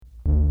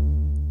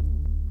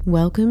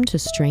Welcome to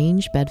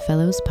Strange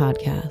Bedfellows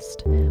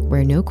Podcast,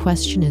 where no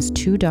question is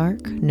too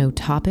dark, no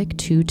topic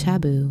too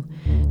taboo.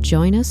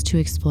 Join us to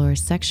explore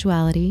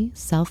sexuality,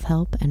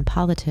 self-help, and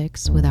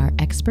politics with our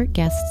expert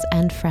guests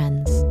and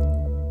friends.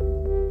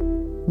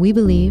 We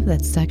believe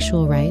that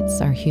sexual rights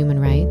are human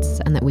rights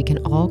and that we can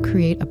all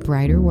create a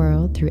brighter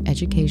world through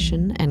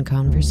education and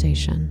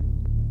conversation.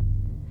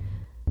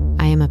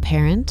 I am a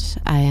parent,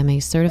 I am a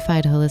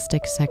certified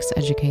holistic sex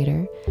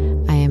educator,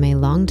 I am a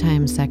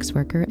longtime sex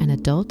worker and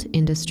adult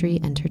industry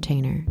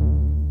entertainer.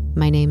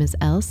 My name is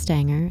Elle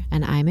Stanger,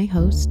 and I'm a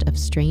host of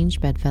Strange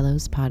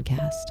Bedfellows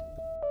Podcast.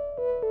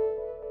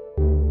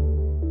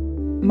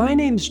 My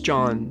name's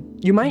John.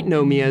 You might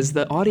know me as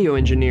the audio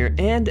engineer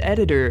and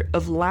editor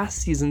of last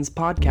season's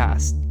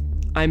podcast.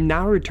 I'm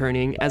now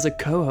returning as a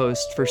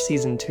co-host for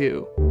season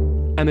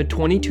 2. I'm a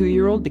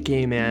 22-year-old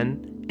gay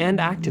man and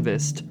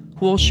activist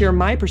who will share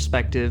my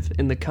perspective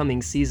in the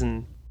coming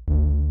season.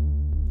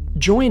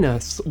 Join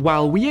us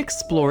while we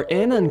explore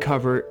and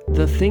uncover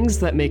the things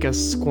that make us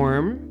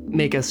squirm,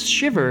 make us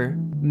shiver,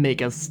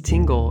 make us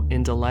tingle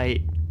in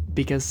delight.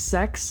 Because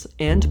sex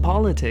and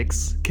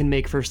politics can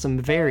make for some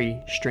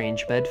very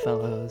strange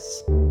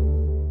bedfellows.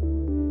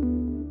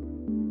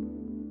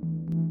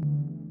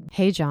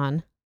 Hey,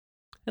 John.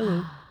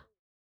 Hello.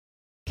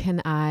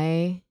 Can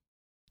I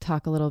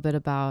talk a little bit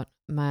about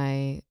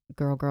my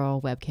girl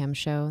webcam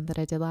show that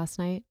I did last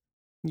night?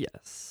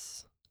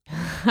 Yes.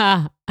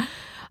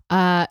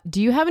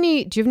 Do you have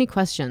any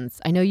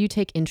questions? I know you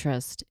take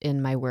interest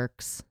in my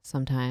works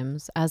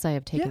sometimes, as I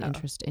have taken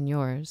interest in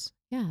yours.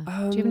 Yeah.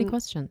 Do you have any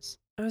questions?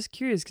 I was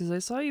curious because I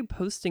saw you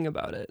posting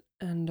about it,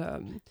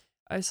 and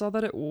I saw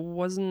that it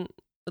wasn't,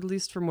 at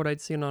least from what I'd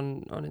seen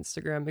on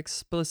Instagram,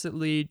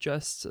 explicitly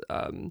just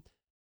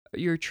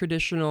your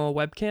traditional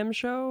webcam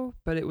show,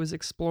 but it was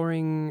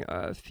exploring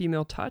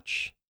female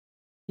touch.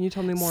 Can you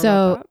tell me more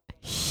about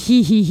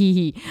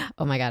that?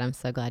 Oh my God, I'm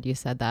so glad you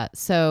said that.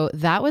 So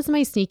that was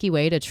my sneaky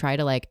way to try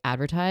to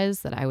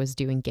advertise that I was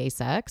doing gay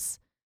sex.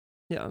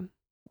 Yeah.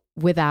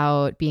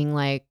 Without being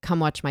like, come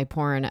watch my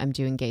porn, I'm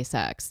doing gay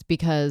sex.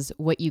 Because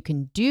what you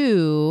can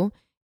do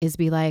is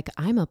be like,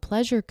 I'm a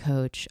pleasure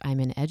coach, I'm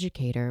an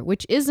educator,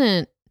 which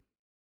isn't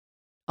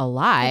a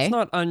lie. It's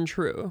not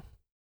untrue.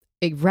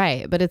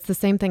 Right, but it's the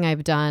same thing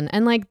I've done.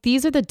 And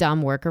these are the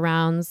dumb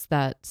workarounds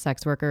that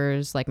sex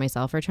workers like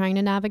myself are trying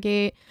to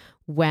navigate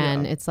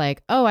when it's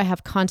like, oh, I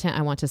have content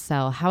I want to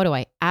sell. How do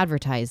I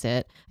advertise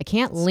it? I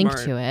can't link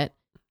to it.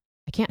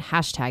 I can't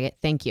hashtag it.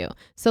 Thank you.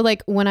 So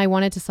when I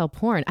wanted to sell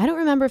porn, I don't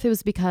remember if it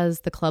was because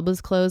the club was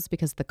closed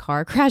because the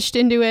car crashed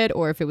into it,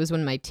 or if it was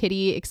when my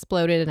titty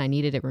exploded and I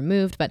needed it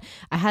removed. But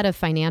I had a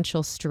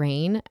financial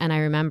strain. And I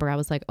remember I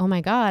was like, oh my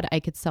God,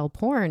 I could sell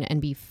porn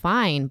and be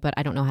fine, but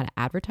I don't know how to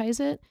advertise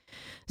it.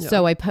 Yeah.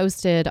 So I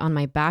posted on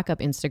my backup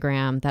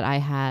Instagram that I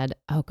had,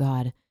 oh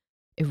God,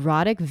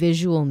 erotic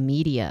visual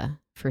media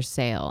for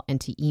sale and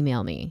to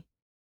email me.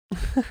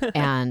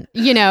 And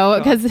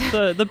because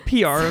the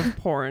PR of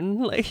porn,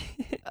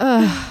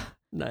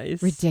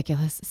 nice,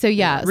 ridiculous. So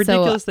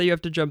ridiculous that you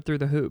have to jump through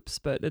the hoops,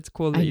 but it's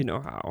cool that you know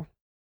how.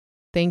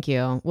 Thank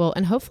you. Well,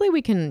 and hopefully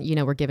we can,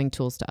 we're giving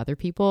tools to other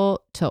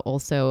people to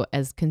also,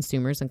 as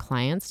consumers and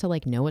clients, to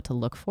know what to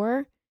look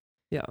for.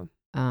 Yeah.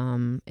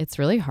 It's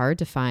really hard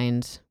to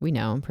find, we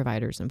know,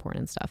 providers in porn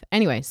and stuff.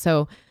 Anyway,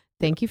 so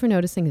thank you for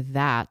noticing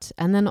that.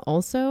 And then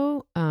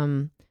also,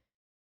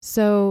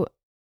 so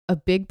a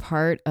big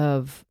part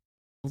of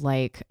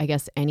I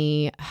guess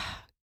any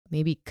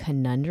maybe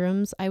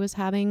conundrums I was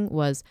having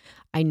was,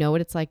 I know what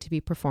it's like to be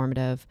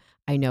performative.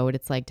 I know what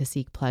it's like to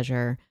seek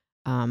pleasure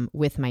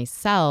with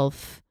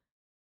myself,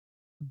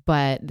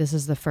 but this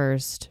is the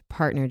first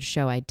partnered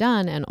show I'd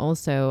done. And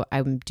also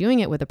I'm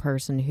doing it with a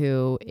person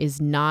who is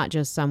not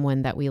just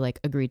someone that we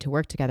agreed to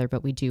work together,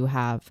 but we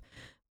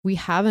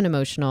have an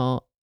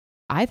emotional,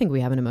 I think we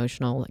have an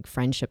emotional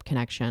friendship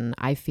connection.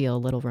 I feel a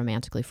little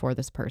romantically for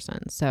this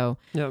person. So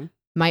yeah.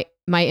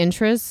 My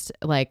interest,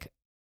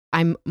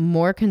 I'm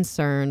more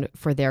concerned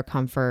for their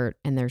comfort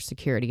and their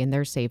security and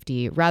their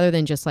safety rather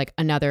than just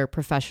another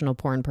professional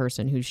porn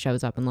person who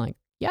shows up and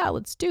yeah,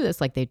 let's do this.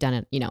 They've done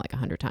it,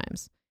 100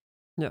 times.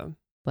 Yeah.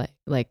 But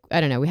I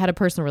don't know. We had a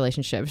personal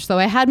relationship. So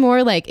I had more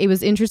it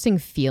was interesting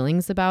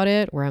feelings about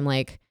it where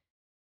I'm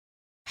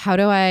how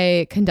do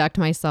I conduct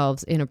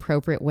myself in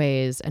appropriate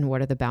ways and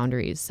what are the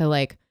boundaries? So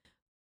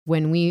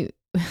when we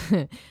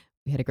had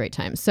a great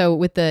time. So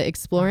with the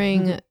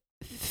exploring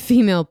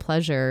female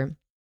pleasure,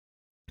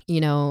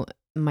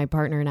 my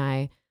partner and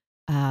I,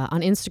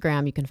 on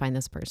Instagram, you can find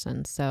this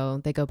person.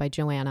 So they go by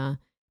Joanna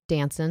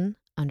Danson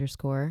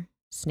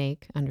 _snake_lady.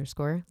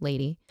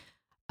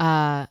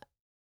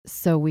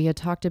 So we had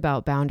talked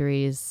about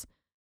boundaries.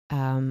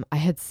 I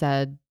had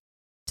said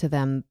to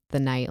them the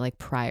night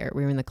prior,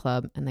 we were in the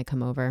club and they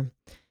come over.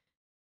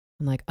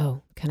 I'm like,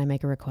 oh, can I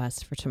make a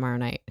request for tomorrow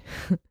night?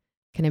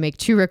 Can I make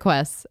 2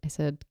 requests? I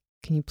said,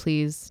 can you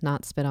please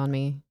not spit on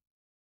me?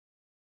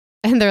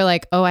 And they're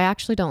like, oh, I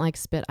actually don't like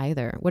spit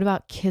either. What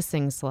about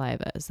kissing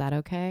saliva? Is that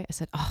okay? I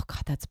said, oh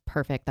God, that's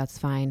perfect. That's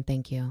fine.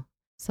 Thank you.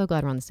 So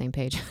glad we're on the same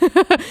page.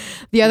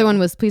 The other one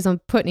was, please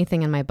don't put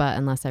anything in my butt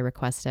unless I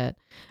request it,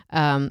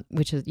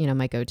 which is,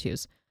 my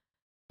go-tos.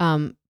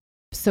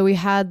 So we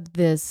had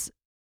this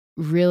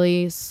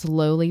really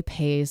slowly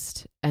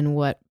paced and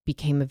what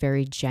became a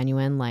very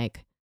genuine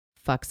like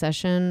fuck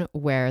session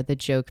where the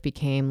joke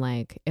became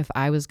like, if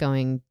I was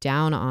going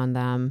down on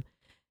them,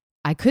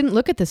 I couldn't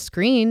look at the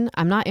screen.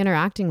 I'm not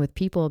interacting with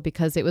people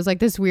because it was like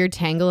this weird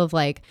tangle of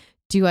like,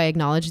 do I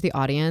acknowledge the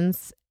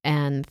audience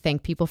and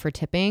thank people for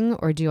tipping,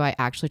 or do I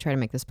actually try to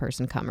make this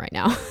person come right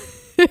now?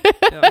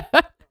 Yeah.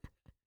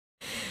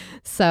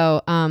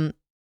 So,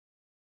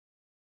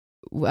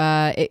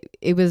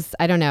 it was,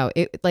 I don't know,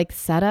 it like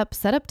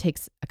setup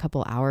takes a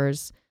couple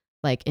hours,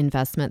 like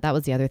investment. That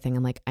was the other thing.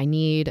 I'm like, we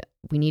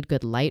need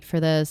good light for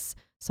this.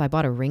 So I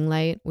bought a ring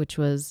light, which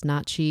was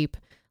not cheap.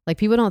 Like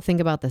people don't think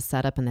about the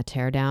setup and the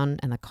teardown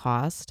and the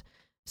cost.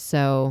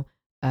 So,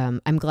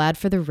 I'm glad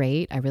for the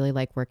rate. I really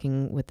like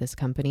working with this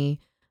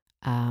company.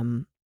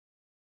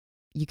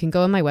 You can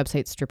go on my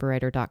website,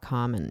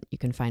 stripperwriter.com, and you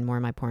can find more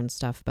of my porn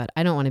stuff, but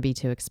I don't want to be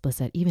too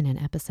explicit, even in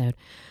episode.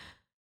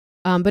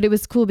 But it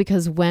was cool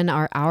because when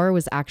our hour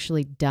was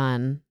actually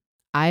done,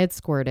 I had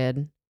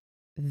squirted.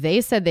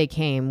 They said they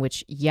came,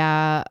 which,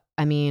 yeah,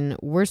 I mean,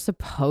 we're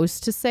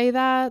supposed to say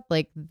that.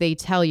 Like they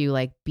tell you,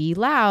 like, be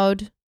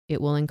loud. It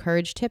will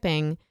encourage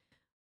tipping.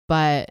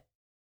 But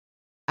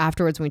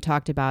afterwards, when we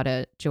talked about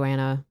it,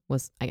 Joanna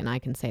was, and I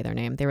can say their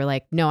name. They were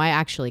like, no, I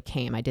actually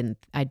came.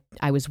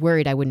 I was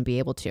worried I wouldn't be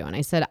able to. And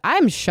I said,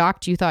 I'm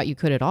shocked you thought you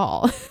could at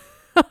all.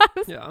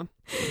 Yeah.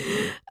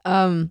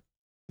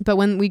 But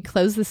when we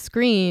closed the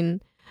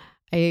screen,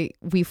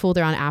 we fooled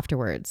around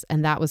afterwards.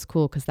 And that was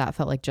cool because that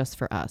felt like just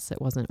for us.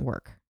 It wasn't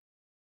work.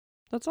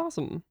 That's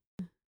awesome.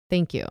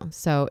 Thank you.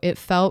 So it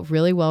felt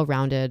really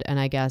well-rounded. And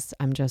I guess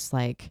I'm just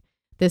like,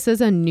 this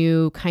is a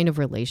new kind of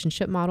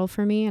relationship model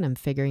for me and I'm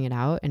figuring it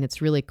out. And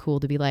it's really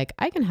cool to be like,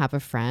 I can have a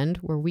friend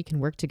where we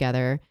can work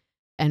together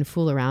and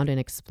fool around and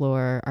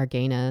explore our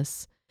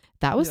gayness.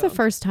 That was the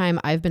first time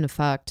I've been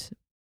fucked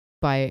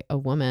by a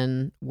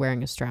woman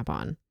wearing a strap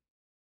on.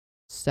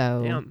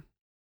 So damn,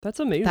 that's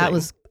amazing.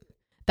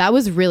 That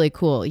was really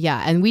cool.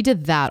 Yeah. And we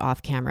did that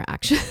off camera,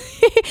 actually.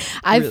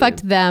 I Really?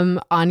 fucked them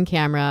on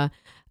camera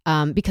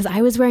because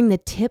I was wearing the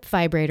tip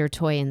vibrator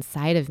toy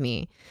inside of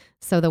me.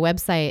 So the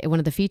website, one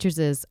of the features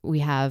is we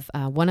have,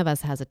 one of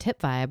us has a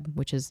tip vibe,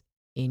 which is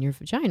in your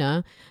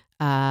vagina.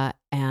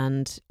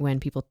 And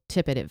when people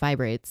tip it, it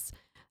vibrates,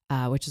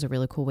 which is a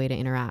really cool way to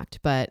interact.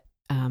 But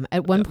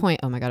at one point,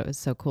 oh my God, it was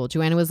so cool.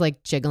 Joanna was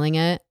like jiggling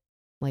it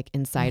like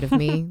inside of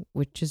me,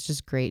 which is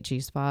just great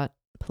G-spot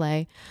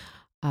play.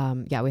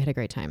 Yeah, we had a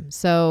great time.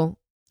 So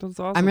that's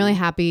awesome. I'm really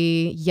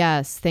happy.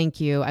 Yes,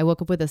 thank you. I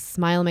woke up with a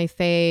smile on my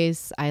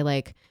face.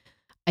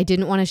 I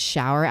didn't want to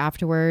shower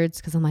afterwards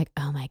because I'm like,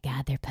 oh my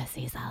God, their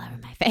pussy's all over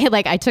my face.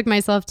 Like I took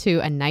myself to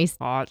a nice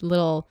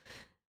little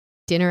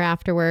dinner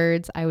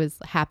afterwards. I was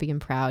happy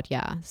and proud.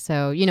 Yeah.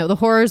 So, the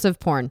horrors of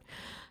porn.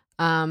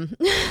 Just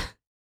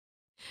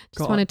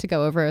wanted to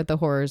go over the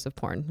horrors of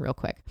porn real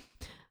quick.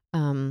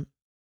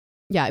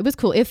 Yeah, it was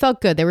cool. It felt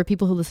good. There were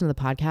people who listened to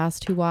the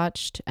podcast who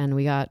watched, and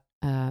we got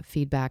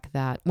feedback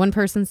that one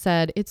person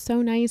said, it's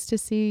so nice to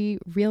see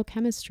real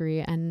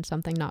chemistry and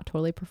something not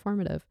totally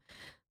performative.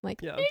 Like,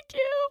 thank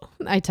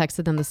you. I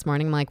texted them this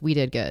morning. I'm like, we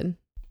did good.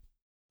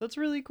 That's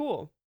really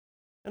cool.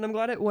 And I'm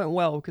glad it went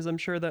well because I'm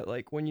sure that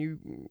like when you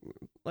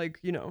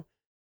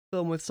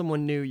film with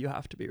someone new, you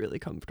have to be really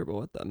comfortable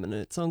with them. And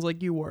it sounds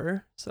like you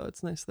were. So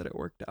it's nice that it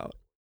worked out.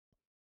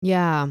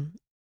 Yeah.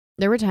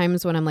 There were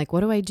times when I'm like, what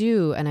do I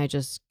do? And I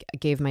just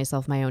gave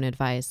myself my own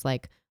advice,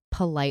 like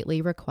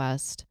politely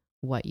request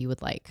what you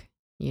would like,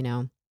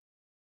 Yeah.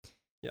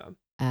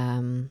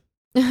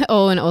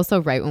 Oh, and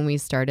also right when we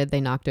started,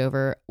 they knocked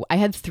over. I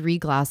had 3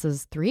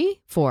 glasses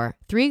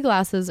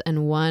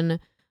and 1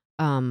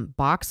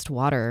 boxed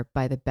water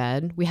by the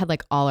bed. We had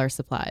like all our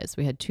supplies.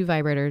 We had 2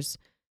 vibrators,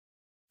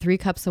 3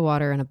 cups of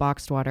water, and a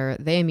boxed water.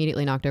 They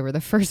immediately knocked over the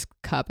first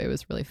cup. It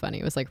was really funny.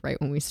 It was like right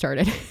when we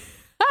started.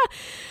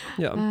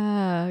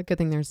 Yeah. Good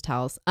thing there's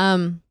towels.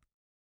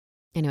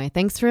 Anyway,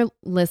 thanks for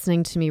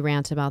listening to me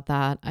rant about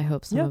that. I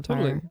hope some of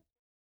our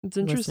it's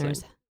interesting.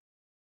 listeners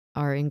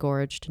are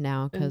engorged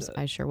now because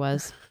I sure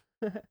was.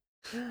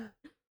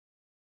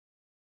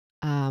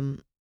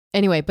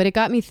 Anyway, but it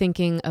got me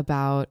thinking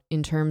about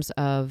in terms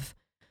of,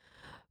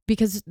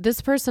 because this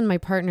person, my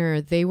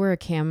partner, they were a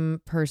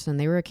cam person.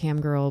 They were a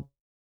cam girl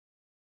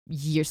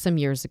some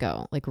years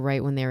ago, like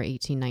right when they were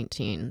 18,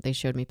 19. They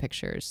showed me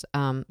pictures.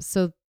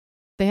 So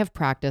they have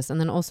practice.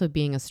 And then also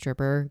being a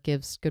stripper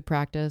gives good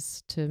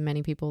practice to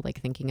many people, like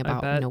thinking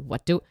about,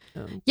 what do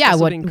I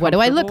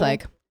look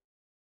like?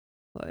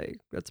 Like,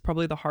 that's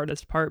probably the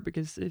hardest part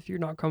because if you're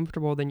not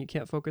comfortable, then you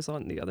can't focus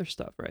on the other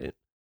stuff, right?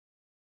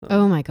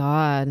 Oh my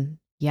God.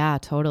 Yeah,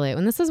 totally.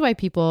 And this is why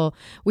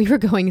we were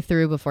going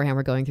through beforehand,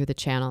 we're going through the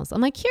channels. I'm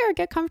like, here,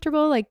 get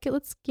comfortable. Like,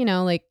 let's,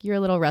 like you're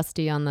a little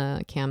rusty on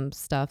the cam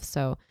stuff.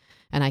 So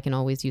and I can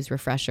always use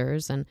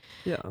refreshers. And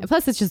Yeah.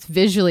 plus it's just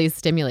visually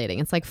stimulating.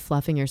 It's like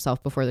fluffing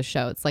yourself before the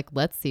show. It's like,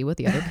 let's see what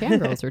the other cam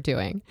girls are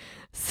doing.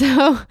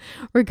 So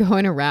we're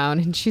going around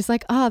and she's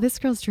like, oh, this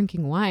girl's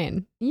drinking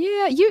wine.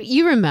 Yeah.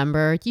 You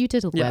remember, you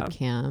did a Yeah.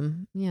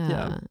 webcam. Yeah.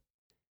 Yeah.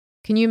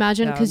 Can you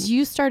imagine? Yeah. Because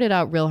you started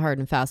out real hard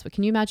and fast, but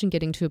can you imagine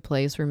getting to a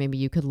place where maybe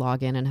you could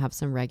log in and have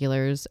some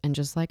regulars and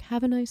just like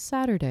have a nice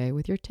Saturday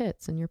with your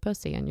tits and your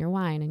pussy and your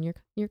wine and your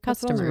That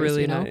customers? sounds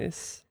really you know?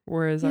 nice.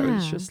 Whereas I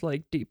was Yeah. just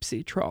like deep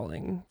sea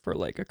trawling for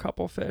like a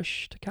couple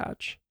fish to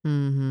catch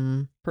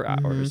Mm-hmm. for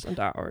Mhm. hours and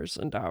hours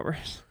and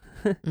hours.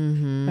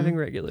 Mm-hmm. Having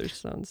regulars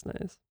sounds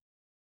nice.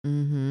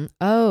 Mm-hmm.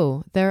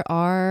 Oh, there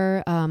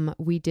are.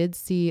 We did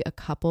see a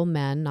couple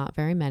men, not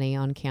very many,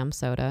 on Cam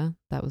Soda.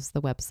 That was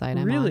the website I'm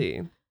on.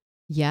 Really?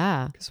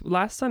 Yeah. Because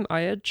last time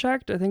I had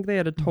checked, I think they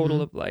had a total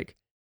Mhm. of like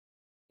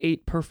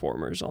 8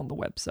 performers on the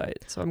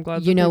website. So I'm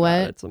glad that You know they've what?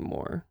 added some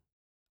more.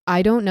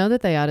 I don't know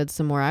that they added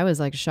some more. I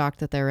was like shocked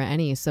that there were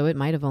any, so it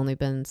might have only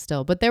been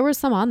still, but there were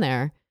some on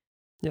there.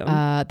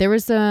 Yeah. There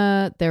was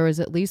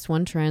at least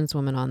one trans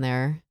woman on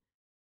there.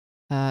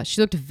 She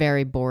looked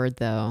very bored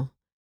though.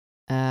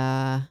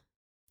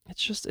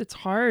 It's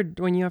hard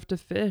when you have to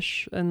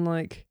fish and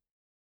like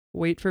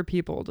wait for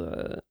people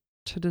to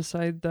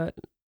decide that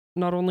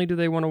not only do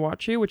they want to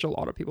watch you, which a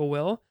lot of people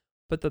will,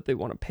 but that they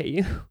want to pay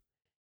you.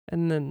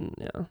 And then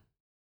yeah.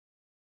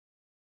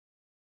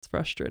 It's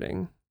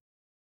frustrating.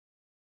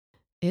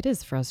 It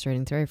is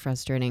frustrating. It's very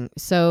frustrating.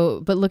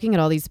 So, but looking at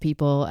all these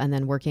people and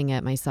then working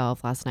at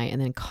myself last night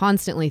and then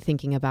constantly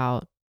thinking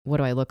about what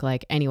do I look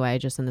like anyway,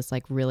 just in this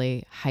like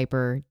really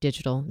hyper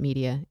digital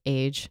media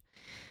age,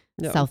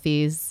 Yeah.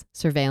 selfies,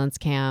 surveillance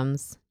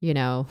cams, you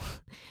know.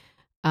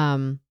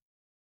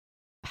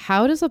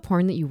 How does the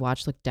porn that you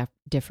watch look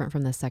different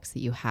from the sex that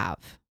you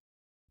have?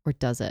 Or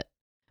does it?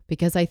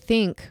 Because I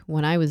think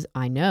when I was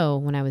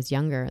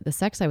younger, the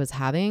sex I was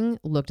having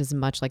looked as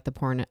much like the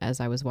porn as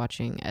I was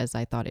watching as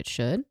I thought it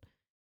should,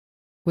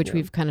 which Yeah.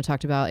 we've kind of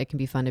talked about. It can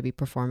be fun to be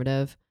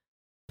performative,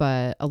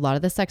 but a lot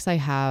of the sex I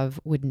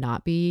have would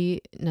not be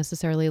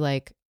necessarily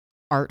like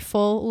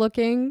artful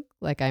looking.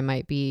 Like I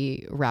might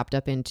be wrapped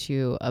up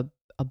into a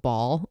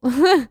ball,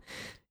 Yeah.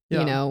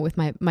 you know, with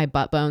my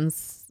butt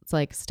bones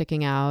like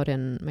sticking out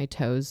and my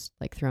toes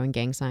like throwing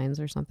gang signs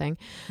or something,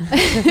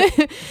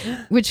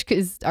 which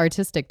is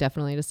artistic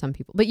definitely to some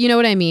people. But you know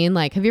what I mean?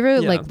 Like, have you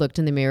ever Yeah. like looked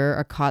in the mirror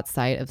or caught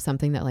sight of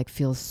something that like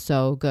feels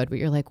so good, but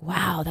you're like,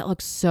 wow, that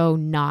looks so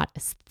not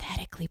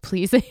aesthetically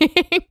pleasing.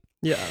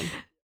 Yeah.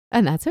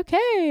 And that's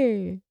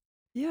okay.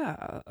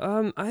 Yeah.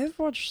 I've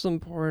watched some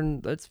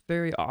porn that's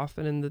very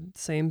often in the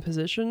same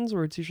positions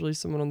where it's usually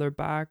someone on their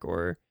back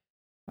or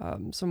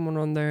someone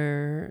on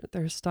their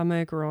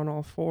stomach or on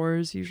all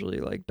fours, usually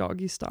like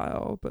doggy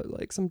style, but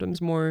like sometimes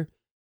more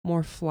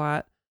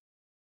flat.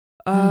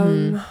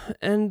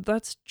 And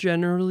that's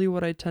generally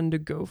what I tend to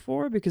go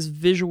for because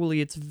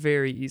visually it's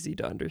very easy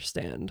to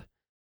understand.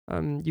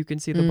 You can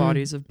see the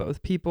bodies of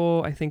both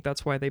people. I think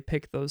that's why they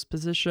pick those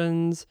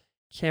positions.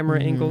 Camera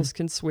angles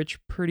can switch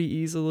pretty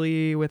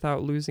easily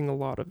without losing a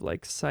lot of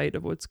like sight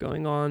of what's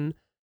going on.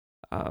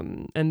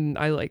 And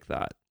I like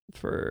that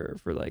for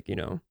like, you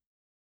know,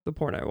 the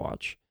porn I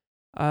watch.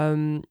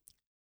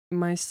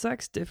 My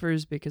sex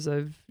differs because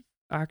I've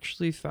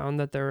actually found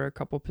that there are a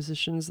couple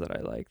positions that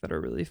I like that are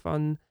really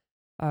fun,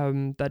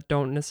 that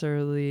don't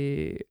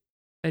necessarily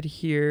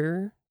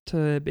adhere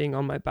to being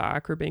on my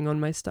back or being on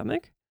my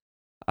stomach.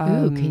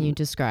 Ooh, can you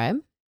describe?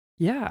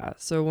 Yeah,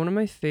 so one of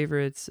my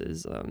favorites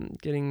is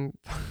getting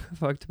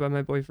fucked by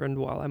my boyfriend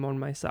while I'm on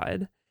my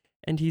side.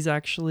 And he's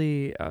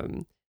actually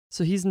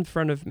so he's in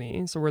front of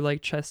me, so we're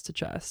like chest to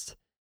chest.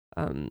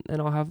 And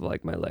I'll have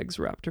like my legs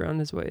wrapped around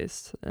his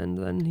waist, and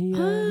then he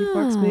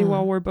fucks me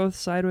while we're both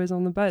sideways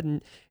on the bed,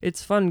 and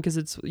it's fun because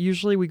it's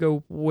usually we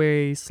go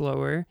way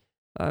slower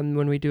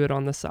when we do it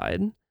on the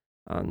side.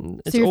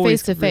 It's So you're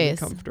always face to really face.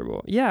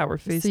 comfortable. Yeah, we're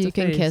face So to you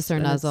can face, kiss or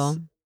and nuzzle.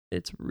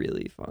 It's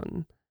really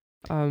fun.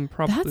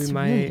 Probably That's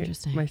my really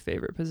interesting. my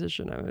favorite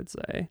position, I would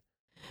say.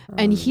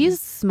 And he's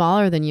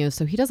smaller than you,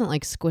 so he doesn't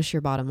like squish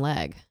your bottom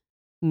leg.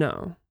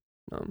 No.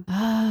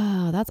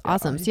 Oh, that's Yeah,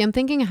 awesome. See, I'm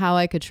thinking how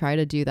I could try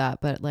to do that,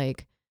 but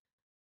like,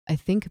 I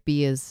think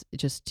B is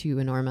just too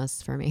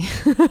enormous for me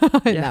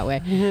in that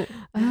way.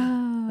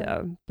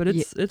 Yeah, but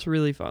it's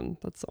really fun.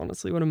 That's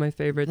honestly one of my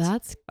favorites.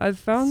 That's I've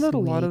found that a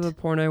lot of the sweet.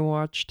 porn I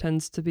watch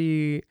tends to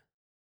be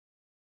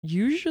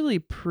usually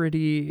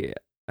pretty,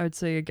 I'd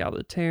say,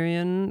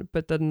 egalitarian,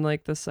 but then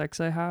like the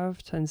sex I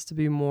have tends to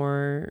be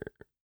more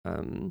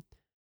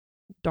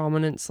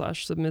dominant /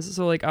 submissive.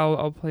 So like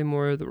I'll play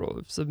more of the role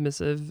of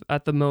submissive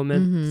at the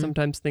moment.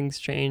 Sometimes things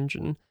change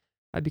and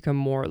I become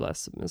more or less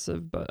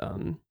submissive, but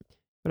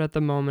at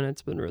the moment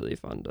it's been really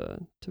fun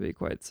to be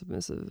quite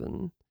submissive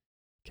and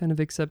kind of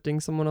accepting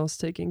someone else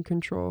taking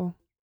control.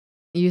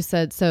 You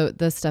said, so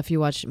the stuff you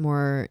watch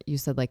more, you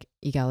said like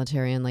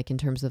egalitarian, like in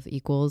terms of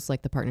equals,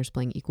 like the partners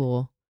playing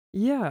equal.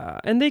 Yeah,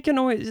 and they can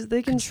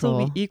still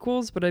Control. be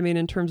equals, but I mean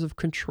in terms of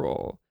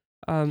control.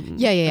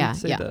 Yeah. I'd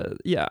say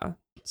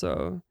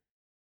so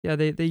Yeah,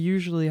 they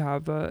usually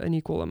have an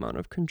equal amount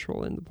of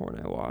control in the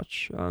porn I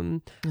watch.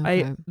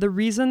 Okay. The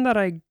reason that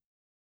I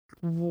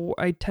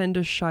tend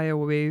to shy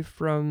away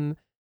from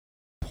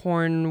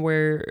porn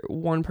where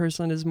one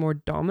person is more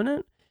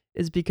dominant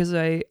is because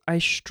I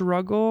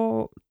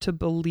struggle to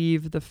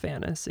believe the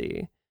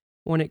fantasy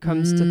when it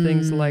comes to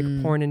things like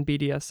Mm. porn and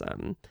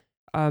BDSM.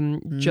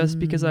 Just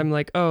because Mm. I'm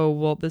like, oh,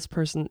 well, this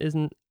person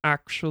isn't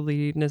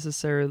actually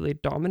necessarily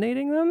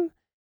dominating them.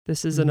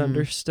 This is an Mm-hmm.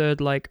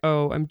 understood like,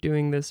 oh, I'm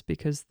doing this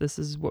because this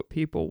is what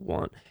people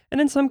want. And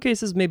in some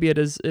cases, maybe it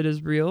is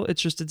real.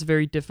 It's just it's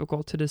very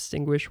difficult to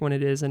distinguish when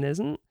it is and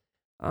isn't.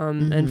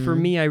 And for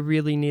Mm-hmm. me, I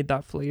really need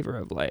that flavor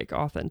of like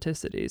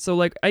authenticity. So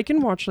like I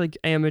can watch like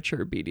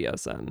amateur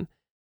BDSM,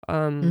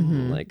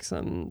 Mm-hmm. like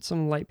some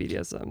light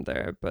BDSM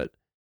there, but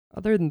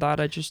other than that,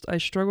 I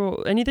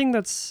struggle anything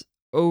that's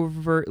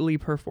overtly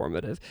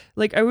performative.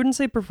 Like I wouldn't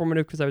say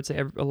performative because I would say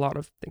a lot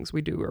of things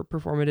we do are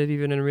performative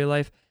even in real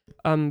life.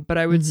 But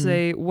I would Mm-hmm.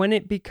 say when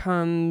it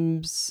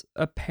becomes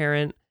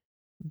apparent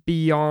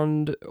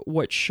beyond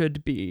what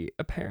should be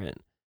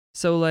apparent.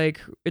 So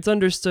like it's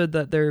understood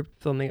that they're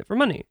filming it for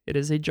money. It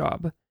is a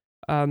job.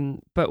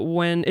 But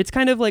when it's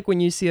kind of like when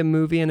you see a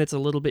movie and it's a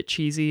little bit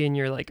cheesy and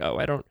you're like, "Oh,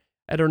 I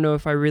don't know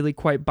if I really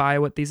quite buy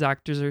what these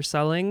actors are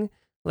selling."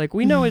 Like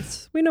we know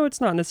it's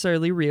not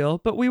necessarily real,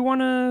 but we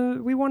want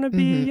to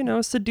be,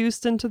 Mm-hmm.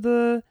 seduced into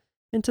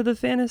the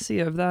fantasy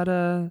of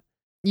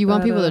You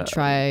want that people to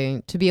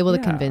try to be able to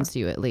yeah, convince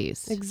you at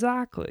least.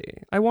 exactly.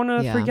 I want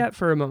to Yeah. forget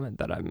for a moment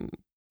that I'm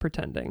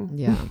pretending.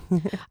 Yeah.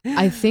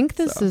 I think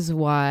this So, is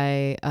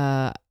why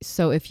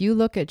so if you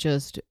look at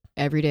just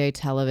everyday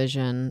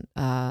television,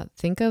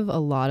 think of a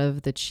lot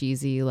of the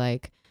cheesy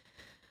like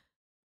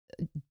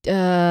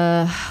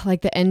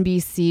the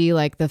NBC,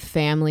 like the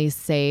family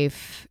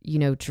safe,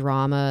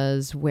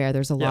 dramas where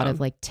there's a lot yeah. of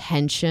like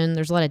tension.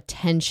 There's a lot of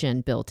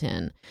tension built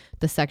in.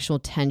 The sexual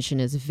tension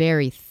is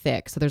very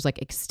thick. So there's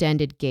like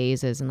extended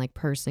gazes and like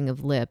pursing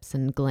of lips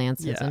and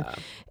glances. And Yeah.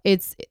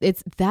 it's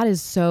that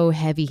is so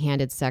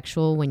heavy-handed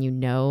sexual when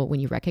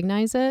you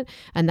recognize it.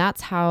 And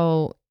that's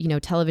how,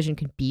 television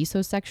can be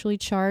so sexually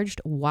charged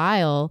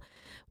while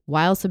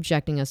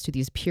subjecting us to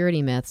these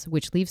purity myths,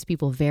 which leaves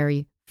people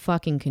very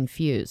fucking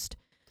confused.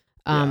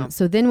 Yeah.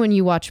 So then when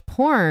you watch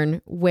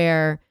porn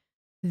where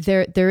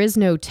there is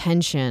no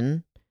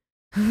tension,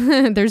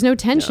 there's no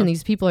tension. Yeah.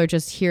 These people are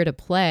just here to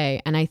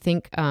play, and I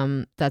think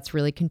that's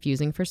really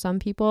confusing for some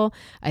people.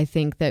 I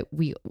think that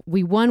we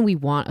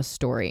want a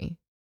story.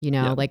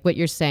 Yeah. Like what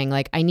you're saying.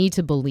 Like I need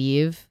to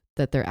believe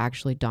that they're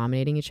actually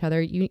dominating each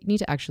other. You need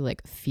to actually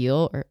like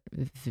feel or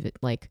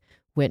like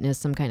witness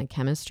some kind of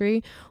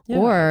chemistry. Yeah.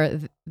 Or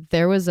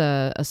there was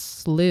a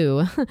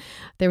slew.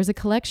 There was a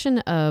collection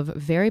of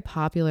very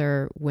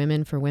popular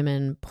women for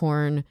women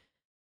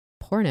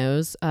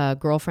pornos,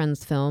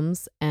 girlfriends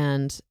films,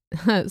 and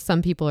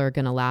some people are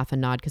going to laugh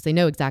and nod because they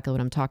know exactly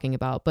what I'm talking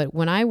about. But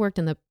when I worked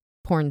in the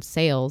porn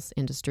sales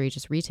industry,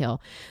 just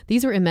retail,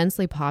 these were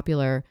immensely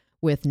popular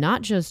with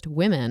not just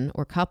women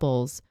or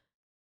couples,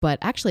 but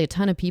actually a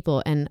ton of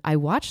people. And I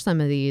watched some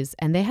of these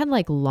and they had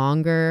like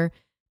longer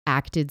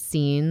acted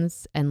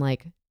scenes and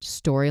like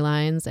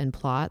storylines and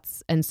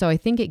plots. And so I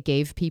think it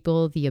gave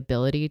people the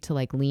ability to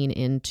like lean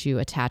into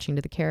attaching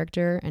to the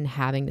character and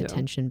having the Yeah.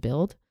 tension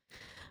build.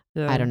 I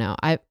Yeah. don't know.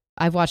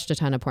 I've watched a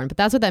ton of porn, but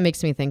that's what that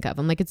makes me think of.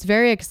 I'm like, it's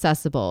very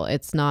accessible.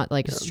 It's not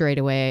like Yeah. straight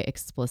away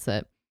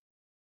explicit.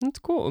 That's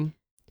cool.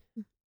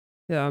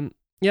 Yeah.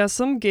 Yeah,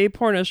 some gay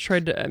porn has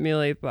tried to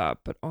emulate that,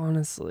 but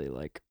honestly,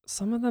 like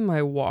some of them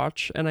I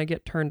watch and I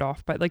get turned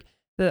off by like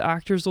the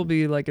actors will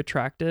be like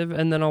attractive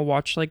and then I'll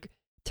watch like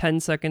 10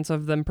 seconds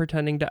of them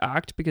pretending to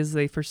act because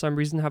they for some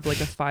reason have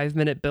like a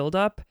 5-minute build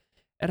up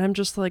and I'm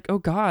just like, "Oh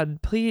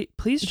god, please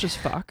just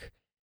fuck."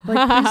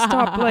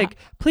 Like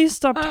please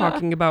stop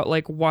talking about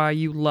like why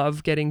you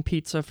love getting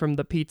pizza from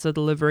the pizza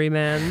delivery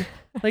man.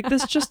 Like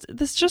this just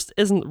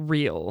isn't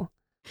real.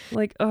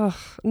 Like ugh,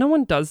 no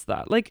one does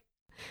that. Like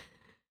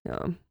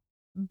yeah.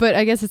 But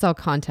I guess it's all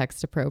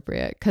context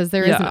appropriate because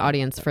there is an Yeah.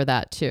 audience for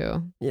that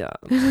too. Yeah.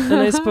 And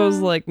I suppose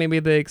like maybe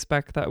they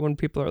expect that when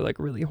people are like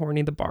really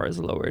horny the bar is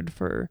lowered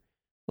for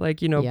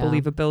like, Yeah.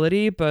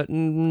 believability, but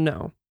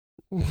no.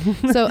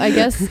 So I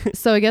guess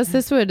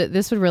this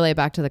would relate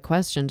back to the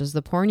question: does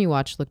the porn you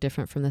watch look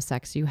different from the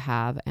sex you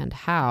have, and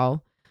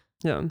how?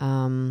 Yeah.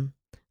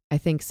 I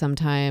think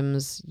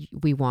sometimes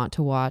we want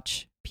to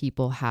watch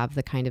people have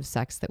the kind of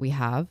sex that we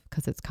have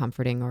because it's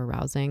comforting or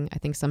arousing. I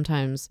think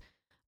sometimes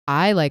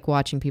I like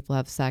watching people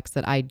have sex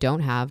that I don't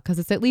have because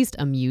it's at least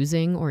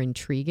amusing or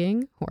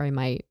intriguing, or I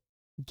might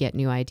get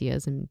new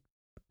ideas and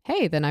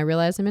hey, then I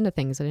realize I'm into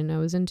things I didn't know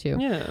I was into.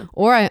 Yeah.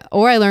 Or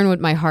I learn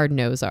what my hard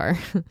no's are.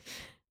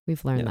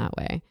 We've learned Yeah. that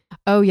way.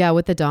 Oh yeah,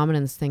 with the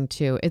dominance thing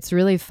too. It's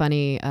really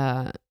funny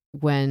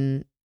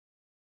when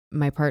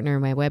my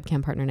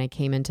webcam partner and I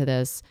came into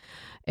this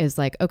is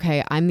like,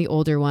 okay, I'm the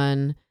older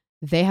one.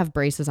 They have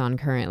braces on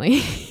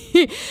currently.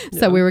 So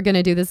Yeah. we were going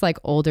to do this like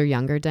older,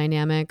 younger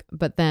dynamic.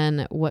 But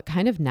then what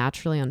kind of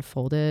naturally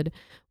unfolded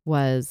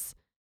was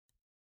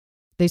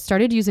they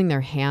started using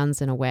their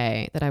hands in a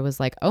way that I was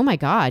like, oh my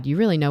God, you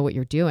really know what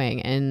you're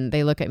doing. And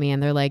they look at me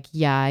and they're like,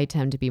 yeah, I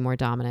tend to be more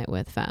dominant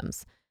with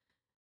femmes.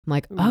 I'm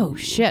like, oh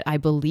shit, I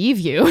believe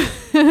you.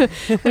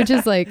 Which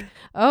is like,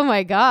 oh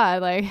my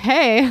God, like,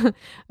 hey,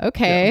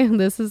 okay,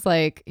 this is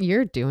like,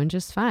 you're doing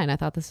just fine. I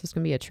thought this was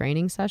going to be a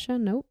training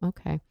session. Nope.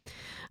 Okay.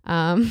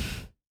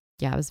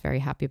 Yeah, I was very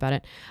happy about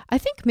it. I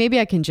think maybe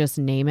I can just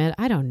name it.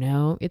 I don't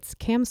know. It's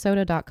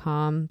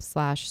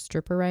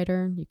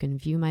camsoda.com/stripperwriter. You can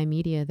view my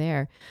media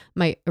there.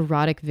 My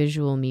erotic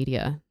visual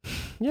media.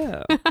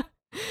 Yeah.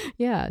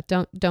 Yeah.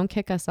 Don't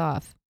kick us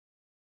off.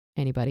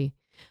 Anybody.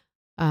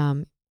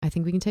 I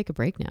think we can take a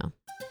break now.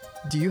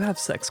 Do you have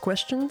sex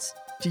questions?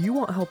 Do you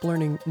want help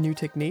learning new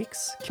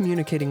techniques,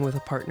 communicating with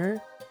a partner,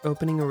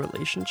 opening a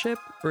relationship,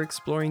 or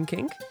exploring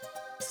kink?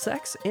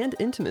 Sex and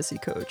intimacy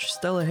coach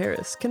Stella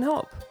Harris can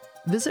help.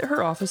 Visit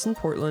her office in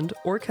Portland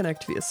or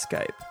connect via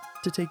Skype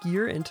to take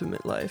your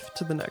intimate life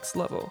to the next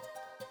level.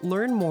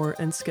 Learn more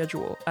and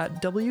schedule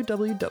at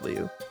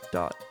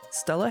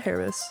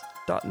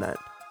www.stellaharris.net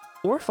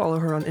or follow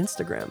her on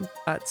Instagram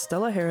at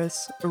Stella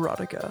Harris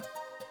Erotica.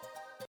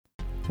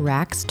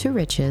 Rags to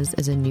Riches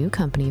is a new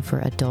company for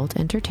adult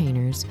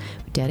entertainers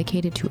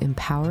dedicated to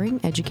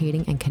empowering,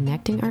 educating, and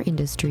connecting our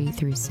industry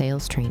through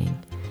sales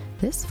training.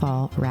 This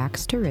fall,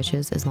 Rags to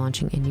Riches is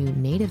launching a new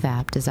native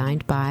app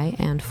designed by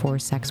and for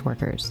sex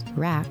workers.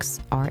 Rax,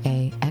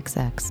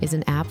 R-A-X-X, is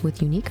an app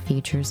with unique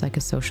features like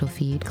a social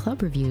feed,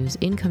 club reviews,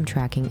 income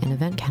tracking, and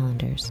event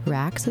calendars.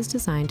 Rax is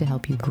designed to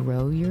help you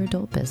grow your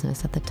adult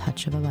business at the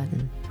touch of a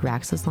button.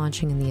 Rax is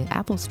launching in the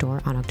Apple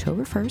Store on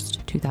October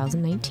 1st,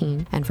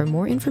 2019, and for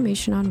more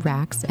information on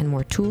Rax and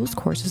more tools,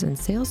 courses, and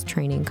sales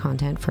training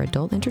content for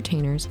adult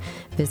entertainers,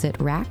 visit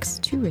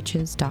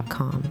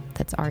rax2riches.com.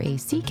 That's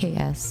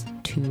R-A-C-K-S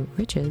to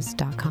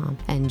riches.com.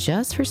 And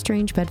just for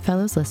Strange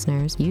Bedfellows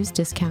listeners, use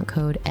discount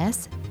code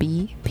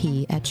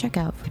SBP at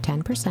checkout for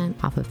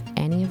 10% off of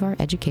any of our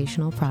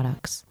educational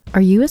products.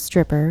 Are you a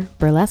stripper,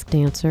 burlesque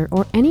dancer,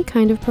 or any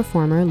kind of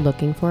performer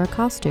looking for a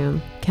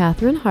costume?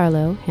 Catherine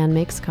Harlow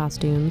handmakes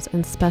costumes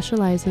and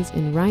specializes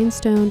in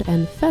rhinestoned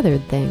and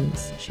feathered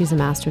things. She's a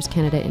master's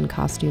candidate in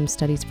costume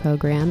studies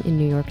program in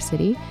New York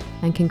City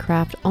and can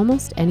craft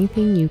almost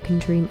anything you can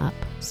dream up.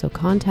 So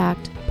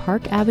contact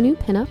Park Avenue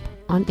Pinup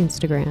on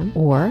Instagram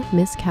or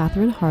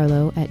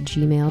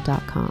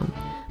MissCatherineHarlow@gmail.com.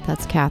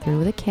 That's Catherine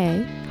with a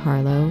K,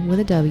 Harlow with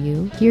a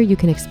W. Here you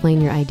can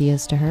explain your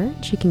ideas to her.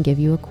 She can give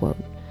you a quote.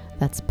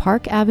 That's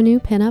Park Avenue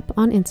Pinup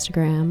on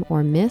Instagram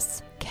or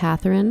Miss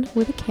Catherine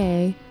with a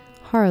K,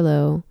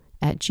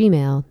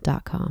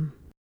 Harlow@gmail.com.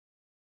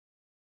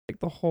 Like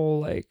the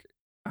whole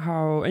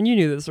how, and you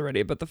knew this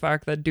already, but the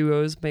fact that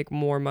duos make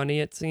more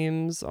money, it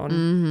seems,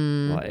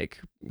 on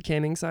like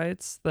camming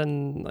sites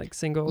than like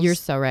singles. You're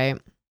so right.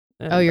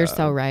 And, you're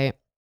so right.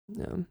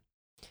 Yeah.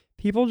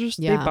 People just,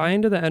 they buy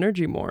into the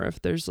energy more.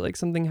 If there's like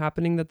something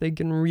happening that they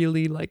can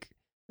really like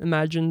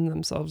imagine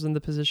themselves in the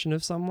position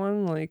of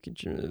someone, like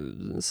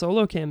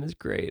solo cam is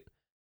great.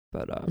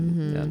 But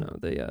yeah, no,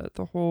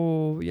 the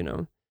whole,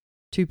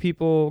 two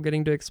people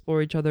getting to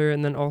explore each other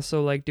and then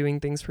also like doing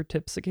things for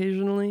tips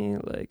occasionally.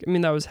 Like, I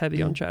mean, that was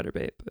heavy on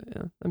Chatterbait, but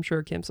yeah, I'm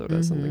sure CamSoda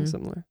has something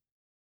similar.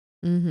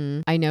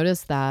 I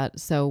noticed that.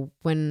 So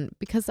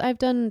because I've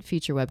done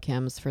feature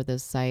webcams for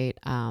this site,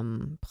 I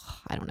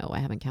don't know, I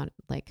haven't counted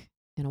like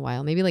in a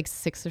while, maybe like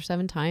 6 or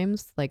 7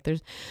 times. Like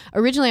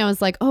originally I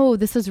was like, oh,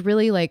 this is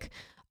really like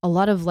a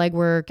lot of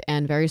legwork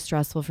and very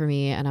stressful for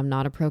me. And I'm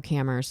not a pro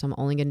cammer, so I'm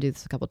only going to do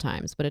this a couple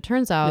times. But it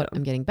turns out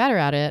I'm getting better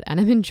at it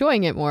and I'm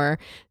enjoying it more.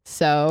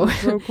 So,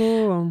 that's so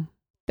cool.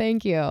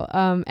 Thank you.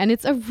 And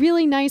it's a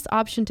really nice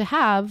option to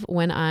have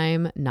when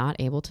I'm not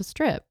able to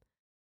strip.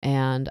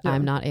 And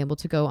I'm not able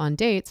to go on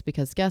dates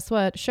because guess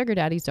what? Sugar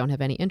daddies don't have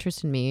any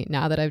interest in me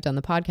now that I've done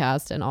the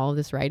podcast and all of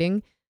this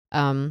writing.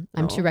 I'm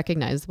too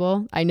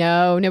recognizable. I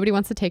know. Nobody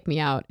wants to take me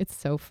out. It's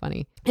so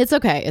funny. It's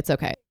okay. It's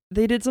okay.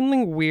 They did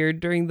something weird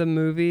during the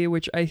movie,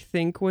 which I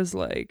think was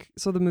like,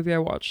 so the movie I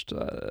watched,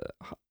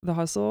 The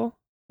Hustle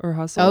or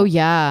Hustle. Oh,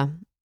 yeah.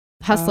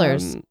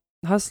 Hustlers.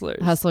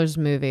 Hustlers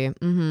movie.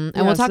 And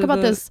we'll talk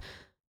about this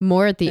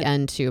more at the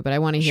end too, but I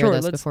want to hear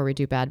this before we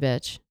do Bad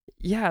Bitch.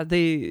 Yeah,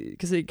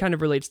 because it kind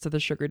of relates to the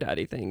sugar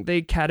daddy thing.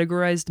 They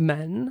categorized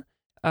men,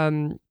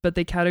 but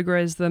they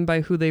categorized them by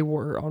who they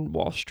were on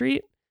Wall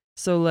Street.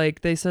 So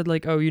like they said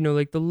like, oh,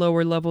 like the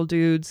lower level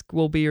dudes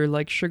will be your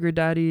like sugar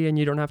daddy and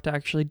you don't have to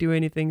actually do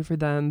anything for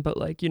them. But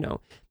like,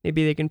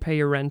 maybe they can pay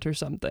your rent or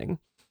something.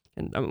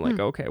 And I'm like,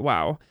 okay,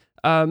 wow.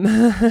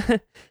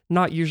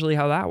 Not usually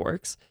how that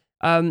works.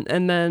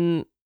 And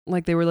then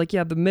like they were like,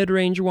 yeah, the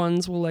mid-range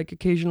ones will like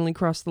occasionally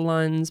cross the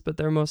lines, but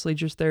they're mostly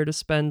just there to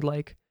spend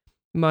like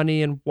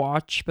money and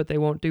watch, but they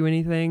won't do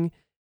anything.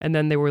 And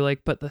then they were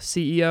like, but the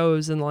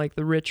CEOs and like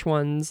the rich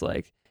ones,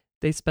 like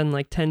they spend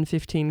like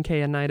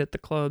 10-15K a night at the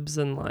clubs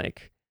and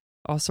like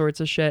all sorts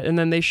of shit. And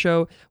then they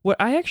show what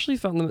I actually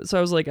found them. So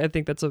I was like, I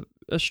think that's a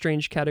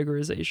strange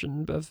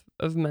categorization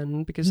of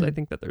men because I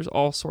think that there's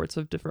all sorts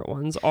of different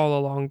ones all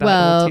along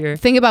that whole tier.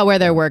 Think about where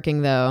they're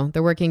working though.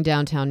 They're working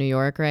downtown New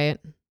York, right?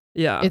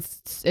 Yeah.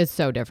 It's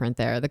so different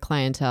there. The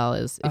clientele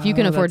is, if you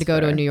can afford to That's go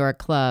to a fair. New York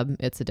club,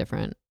 it's a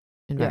different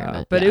Yeah,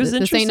 environment. but it was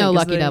this interesting. ain't no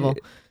 'cause Lucky Devil.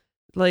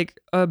 Like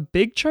a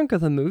big chunk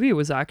of the movie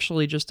was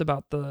actually just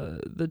about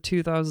the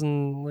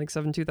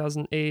 2007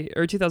 2008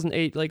 or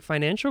 2008 like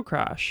financial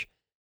crash,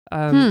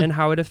 and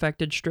how it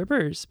affected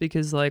strippers,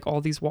 because like all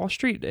these Wall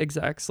Street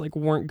execs like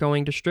weren't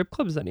going to strip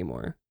clubs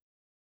anymore,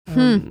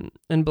 and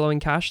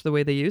blowing cash the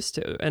way they used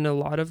to, and a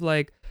lot of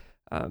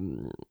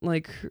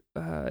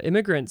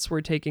immigrants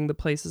were taking the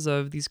places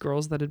of these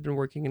girls that had been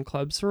working in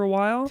clubs for a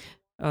while,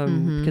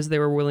 because they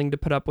were willing to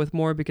put up with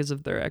more because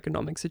of their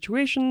economic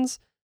situations.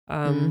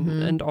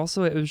 And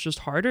also it was just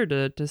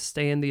harder to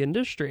stay in the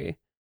industry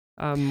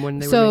when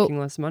they were making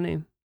less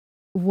money.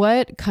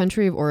 What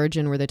country of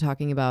origin were they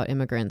talking about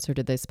immigrants, or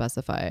did they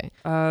specify?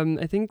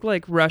 I think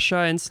like Russia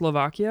and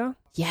Slovakia.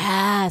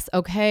 Yes.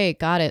 Okay.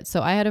 Got it.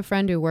 So I had a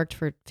friend who worked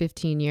for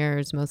 15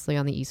 years, mostly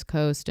on the East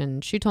Coast.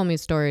 And she told me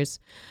stories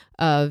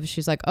of,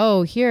 she's like,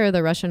 oh, here,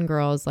 the Russian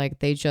girls, like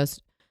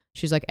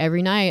she's like,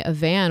 every night a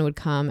van would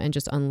come and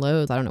just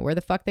unload. I don't know where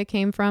the fuck they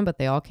came from, but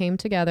they all came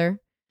together.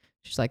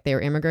 She's like, they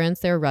were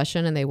immigrants, they were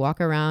Russian, and they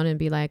walk around and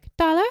be like,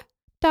 dollar,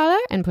 dollar,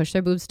 and push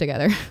their boobs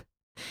together.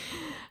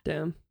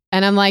 Damn.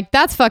 And I'm like,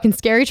 that's fucking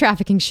scary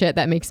trafficking shit.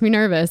 That makes me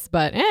nervous,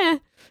 but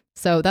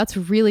So that's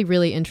really,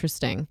 really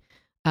interesting.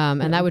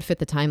 And that would fit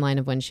the timeline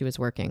of when she was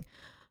working.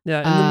 Yeah,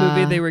 in the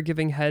movie they were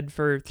giving head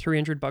for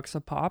 $300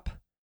 a pop.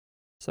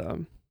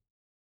 So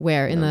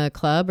where? In the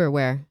club or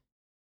where?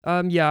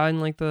 Yeah,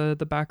 in like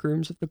the back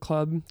rooms of the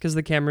club, because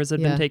the cameras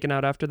had been taken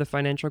out after the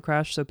financial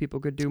crash, so people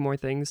could do more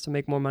things to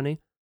make more money.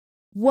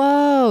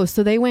 Whoa,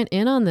 so they went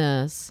in on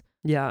this.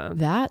 Yeah.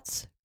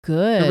 That's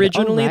good.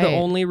 Originally, the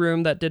only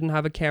room that didn't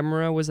have a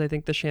camera was, I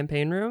think, the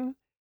champagne room,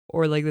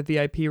 or like the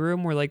VIP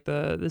room where like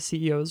the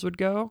CEOs would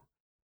go,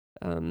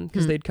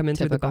 because they'd come in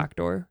through the back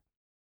door.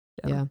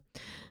 Yeah.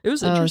 It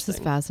was interesting. This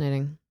is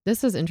fascinating.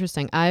 This is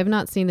interesting. I have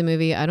not seen the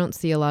movie. I don't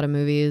see a lot of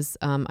movies.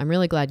 I'm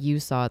really glad you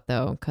saw it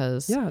though,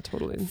 because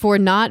totally. For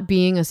not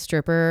being a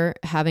stripper,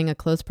 having a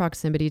close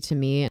proximity to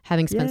me,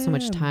 having spent so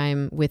much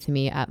time with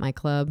me at my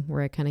club,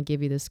 where I kind of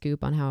give you the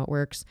scoop on how it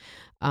works,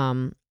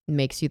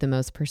 makes you the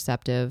most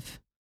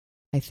perceptive,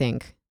 I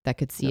think, that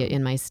could see it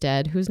in my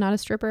stead, who's not a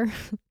stripper,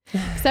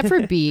 except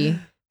for B.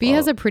 B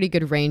has a pretty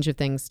good range of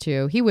things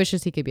too. He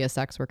wishes he could be a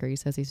sex worker. He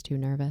says he's too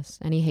nervous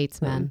and he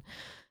hates men.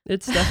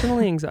 It's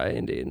definitely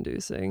anxiety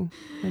inducing.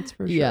 That's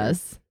for sure.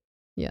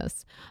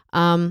 Yes.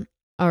 All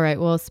right.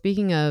 Well,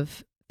 speaking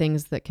of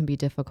things that can be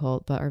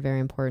difficult but are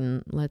very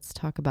important, let's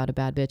talk about a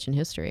bad bitch in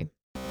history.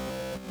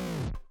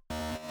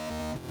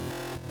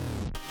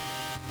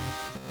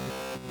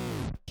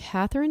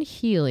 Catherine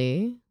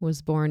Healy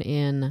was born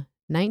in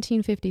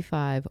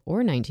 1955 or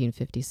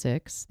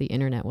 1956. The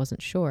internet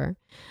wasn't sure.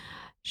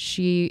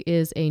 She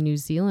is a New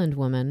Zealand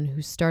woman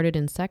who started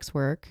in sex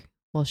work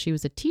while she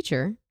was a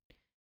teacher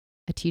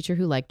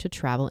who liked to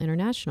travel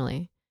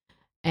internationally.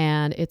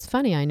 And it's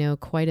funny, I know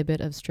quite a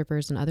bit of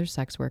strippers and other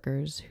sex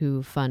workers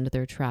who fund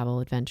their travel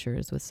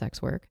adventures with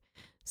sex work.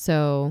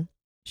 So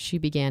she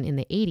began in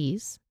the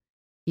 80s,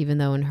 even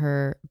though in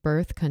her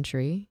birth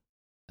country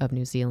of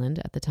New Zealand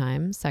at the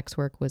time, sex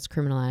work was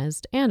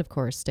criminalized and, of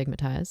course,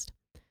 stigmatized.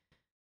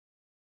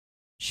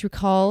 She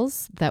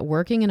recalls that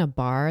working in a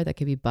bar that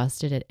could be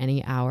busted at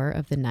any hour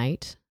of the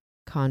night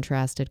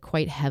contrasted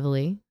quite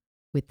heavily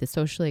with the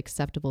socially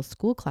acceptable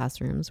school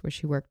classrooms where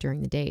she worked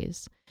during the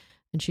days.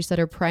 And she said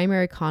her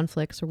primary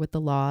conflicts were with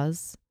the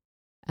laws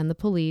and the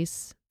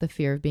police, the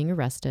fear of being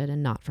arrested,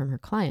 and not from her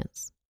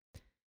clients.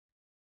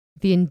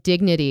 The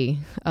indignity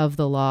of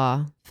the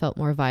law felt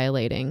more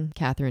violating,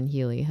 Catherine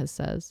Healy has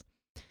says.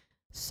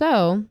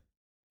 So,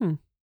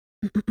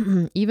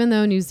 even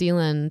though New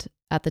Zealand,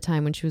 at the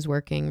time when she was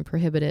working,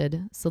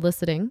 prohibited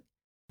soliciting,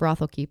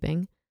 brothel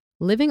keeping,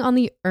 living on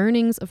the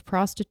earnings of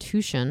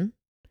prostitution,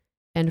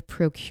 and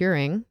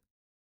procuring,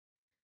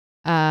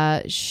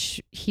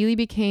 Healy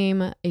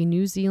became a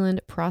New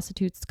Zealand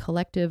Prostitutes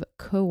Collective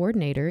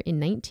coordinator in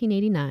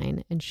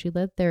 1989, and she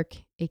led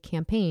a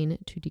campaign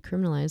to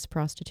decriminalize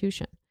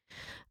prostitution.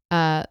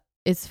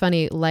 It's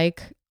funny,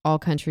 like all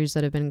countries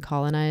that have been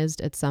colonized,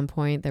 at some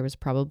point there was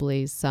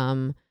probably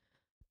some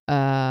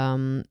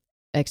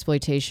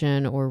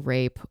exploitation or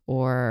rape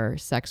or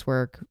sex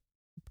work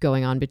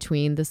going on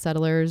between the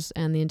settlers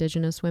and the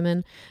indigenous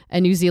women.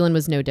 And New Zealand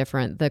was no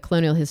different. The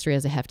colonial history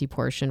has a hefty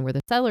portion where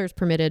the settlers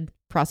permitted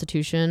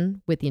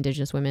prostitution with the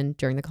indigenous women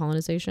during the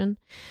colonization,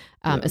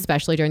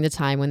 especially during the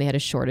time when they had a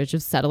shortage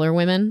of settler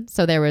women.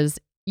 So there was,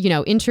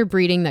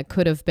 interbreeding that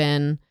could have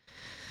been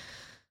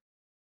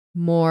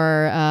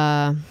more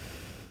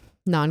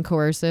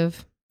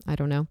non-coercive. I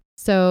don't know.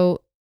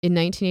 So in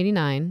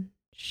 1989,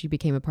 she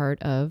became a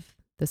part of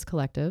this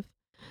collective.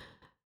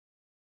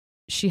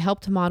 She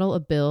helped model a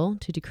bill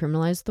to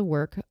decriminalize the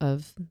work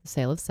of the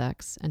sale of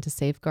sex and to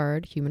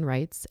safeguard human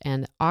rights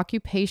and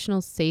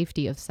occupational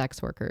safety of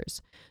sex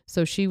workers.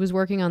 So she was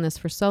working on this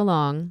for so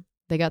long.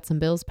 They got some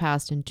bills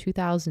passed in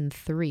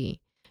 2003,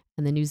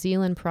 and the New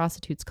Zealand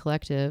Prostitutes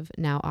Collective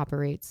now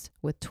operates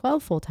with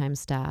 12 full-time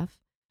staff,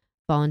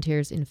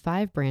 volunteers in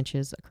 5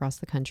 branches across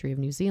the country of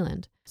New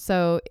Zealand.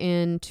 So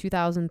in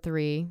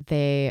 2003,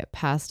 they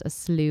passed a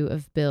slew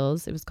of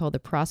bills. It was called the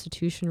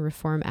Prostitution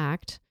Reform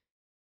Act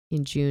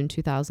in June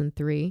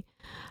 2003.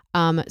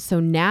 So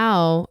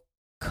now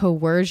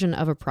coercion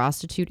of a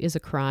prostitute is a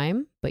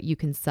crime, but you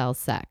can sell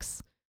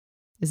sex.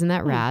 Isn't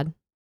that rad?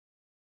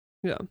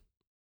 Yeah.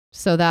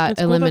 So that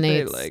It's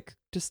eliminates... cool that they, like,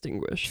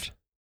 distinguished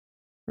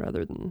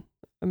rather than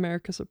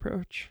America's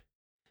approach.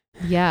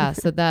 Yeah,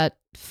 so that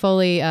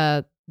fully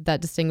that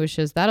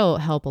distinguishes, that'll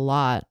help a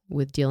lot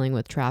with dealing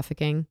with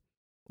trafficking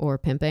or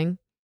pimping.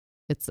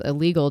 It's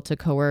illegal to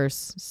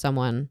coerce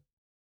someone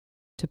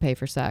to pay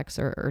for sex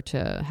or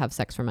to have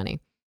sex for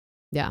money.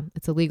 Yeah,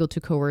 it's illegal to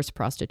coerce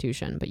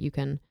prostitution, but you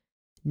can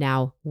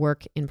now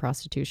work in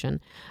prostitution.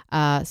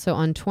 So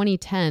on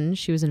 2010,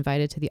 she was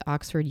invited to the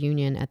Oxford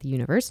Union at the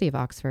University of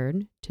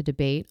Oxford to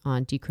debate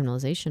on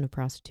decriminalization of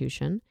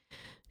prostitution.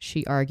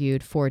 She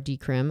argued for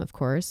decrim, of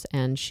course,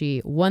 and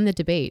she won the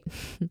debate.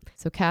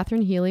 So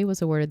Catherine Healy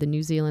was awarded the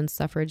New Zealand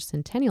Suffrage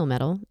Centennial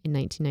Medal in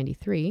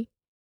 1993.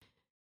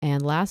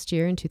 And last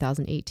year, in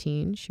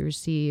 2018, she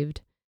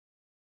received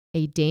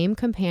a Dame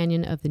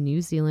Companion of the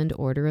New Zealand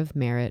Order of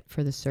Merit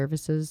for the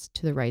services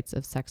to the rights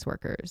of sex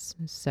workers.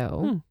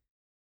 So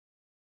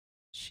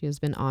she has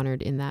been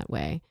honored in that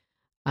way.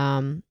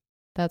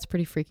 That's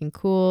pretty freaking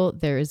cool.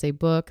 There is a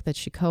book that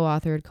she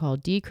co-authored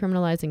called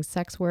Decriminalizing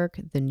Sex Work,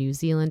 The New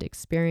Zealand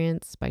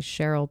Experience by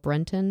Cheryl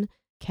Brenton,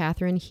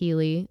 Catherine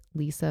Healy,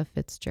 Lisa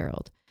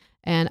Fitzgerald.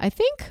 And I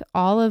think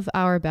all of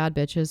our bad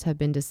bitches have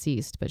been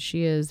deceased, but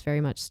she is very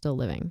much still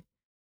living.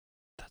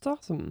 That's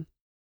awesome.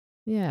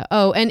 Yeah.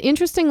 Oh, and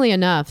interestingly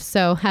enough,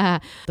 so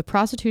the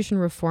Prostitution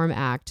Reform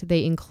Act,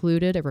 they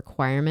included a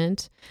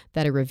requirement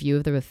that a review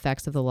of the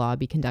effects of the law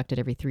be conducted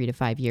every 3 to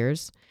 5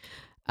 years.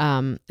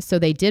 So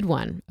they did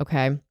one.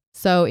 Okay.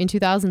 So in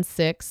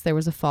 2006, there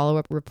was a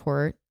follow-up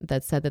report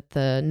that said that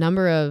the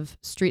number of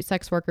street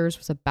sex workers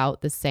was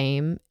about the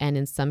same and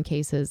in some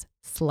cases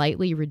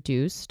slightly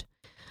reduced.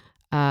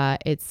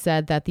 It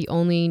said that the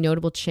only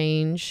notable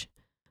change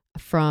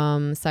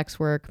from sex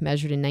work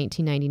measured in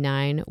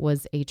 1999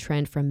 was a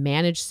trend from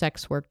managed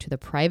sex work to the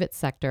private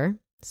sector.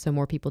 So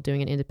more people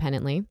doing it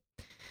independently.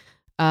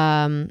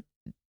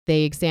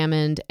 They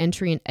examined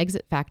entry and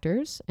exit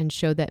factors and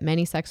showed that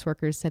many sex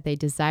workers said they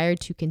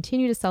desired to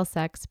continue to sell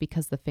sex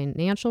because the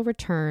financial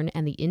return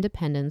and the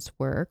independence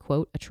were,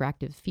 quote,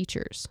 attractive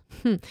features.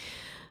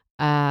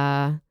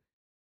 Let's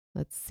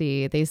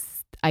see. They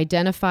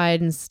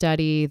identified and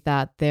studied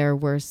that there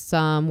were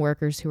some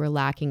workers who were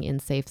lacking in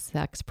safe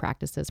sex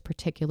practices,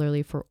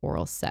 particularly for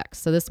oral sex.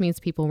 So this means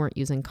people weren't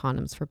using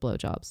condoms for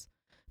blowjobs,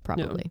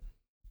 probably.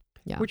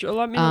 Yeah. Which a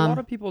lot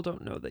of people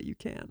don't know that you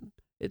can.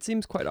 It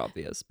seems quite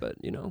obvious, but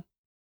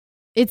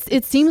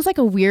it seems like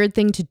a weird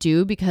thing to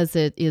do because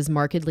it is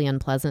markedly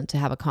unpleasant to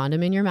have a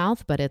condom in your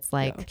mouth, but it's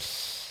like,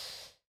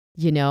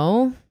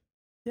 yeah,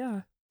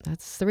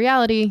 that's the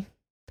reality.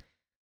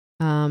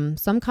 Some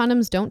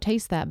condoms don't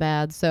taste that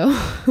bad. So,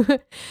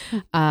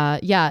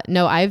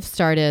 I've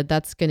started,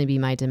 that's going to be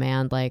my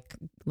demand,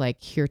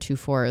 like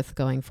heretofore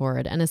going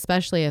forward. And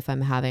especially if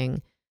I'm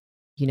having,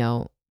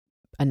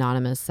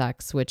 anonymous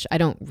sex, which I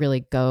don't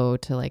really go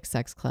to like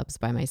sex clubs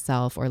by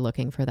myself or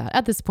looking for that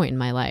at this point in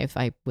my life.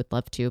 I would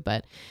love to,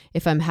 but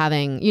if I'm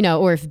having,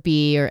 or if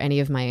B or any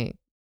of my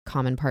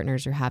common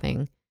partners are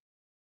having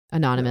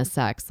anonymous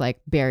sex, like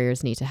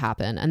barriers need to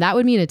happen. And that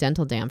would mean a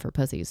dental dam for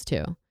pussies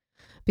too.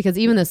 Because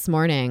even this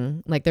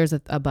morning, like there's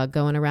a bug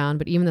going around,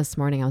 but even this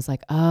morning I was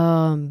like, oh,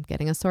 I'm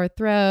getting a sore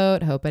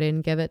throat. Hope I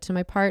didn't give it to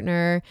my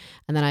partner.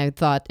 And then I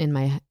thought in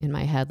my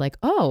head, like,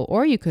 oh,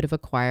 or you could have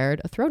acquired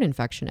a throat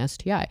infection,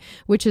 STI,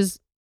 which is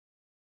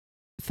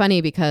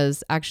funny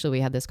because actually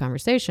we had this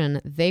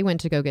conversation. They went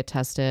to go get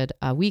tested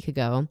a week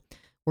ago.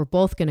 We're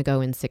both going to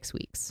go in 6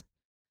 weeks.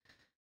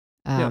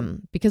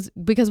 Because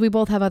we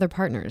both have other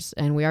partners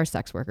and we are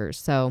sex workers.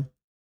 So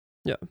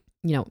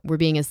we're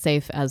being as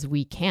safe as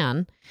we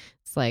can.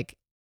 It's like,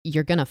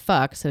 you're going to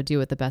fuck, so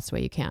do it the best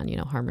way you can,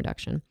 harm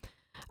reduction.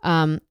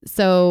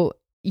 So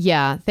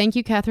yeah, thank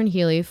you, Catherine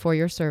Healy, for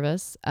your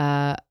service.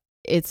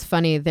 It's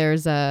funny,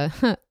 there's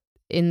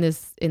in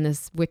this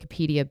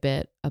Wikipedia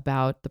bit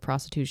about the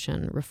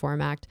Prostitution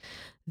Reform Act,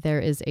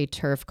 there is a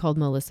TERF called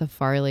Melissa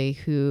Farley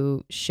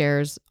who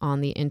shares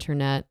on the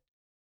internet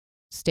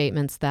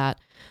statements that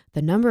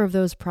the number of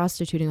those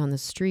prostituting on the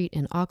street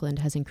in Auckland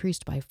has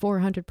increased by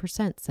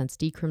 400% since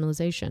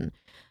decriminalization.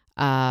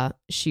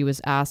 She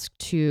was asked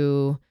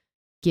to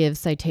give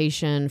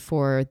citation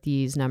for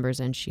these numbers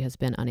and she has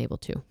been unable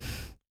to.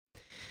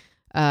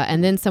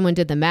 And then someone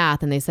did the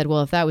math and they said,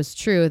 well, if that was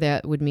true,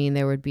 that would mean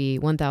there would be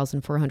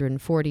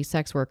 1,440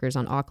 sex workers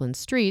on Auckland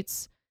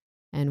streets.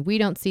 And we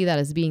don't see that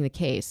as being the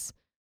case.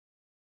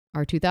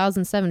 Our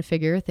 2007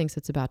 figure thinks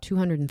it's about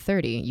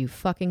 230. You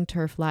fucking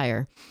TERF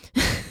liar.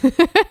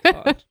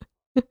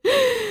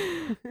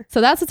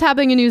 So that's what's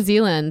happening in New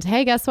Zealand.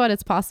 Hey, guess what?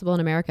 It's possible in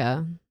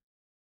America.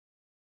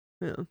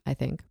 Yeah. I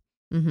think.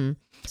 Mm-hmm.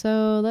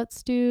 So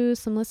let's do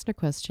some listener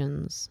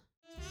questions.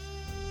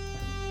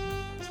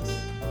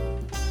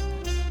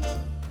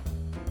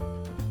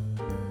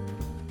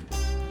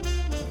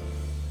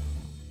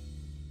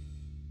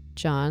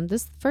 John.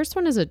 This first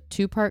one is a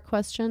 2-part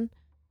question.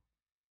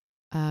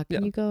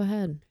 Can you go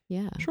ahead?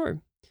 Yeah.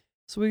 Sure.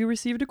 So we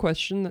received a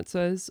question that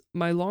says,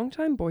 my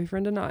longtime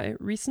boyfriend and I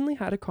recently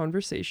had a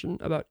conversation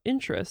about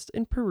interest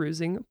in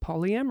perusing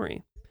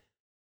polyamory.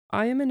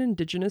 I am an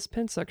indigenous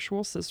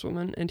pansexual cis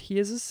woman and he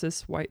is a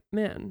cis white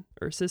man,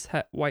 or cis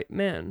het white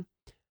man.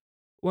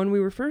 When we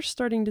were first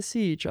starting to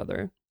see each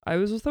other, I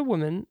was with a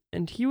woman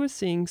and he was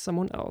seeing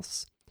someone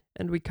else,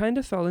 and we kind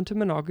of fell into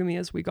monogamy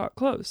as we got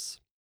close.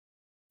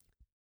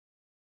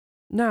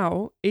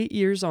 Now, 8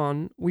 years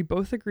on, we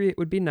both agree it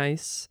would be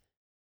nice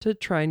to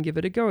try and give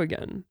it a go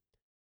again.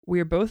 We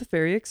are both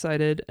very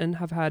excited and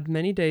have had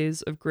many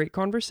days of great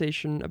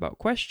conversation about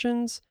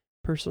questions,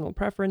 personal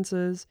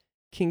preferences,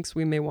 kinks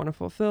we may want to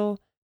fulfill,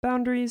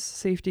 boundaries,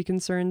 safety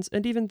concerns,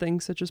 and even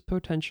things such as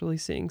potentially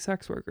seeing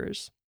sex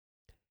workers.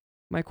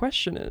 My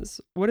question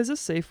is, what is a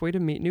safe way to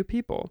meet new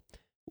people?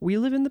 We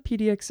live in the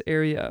PDX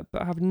area,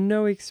 but have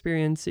no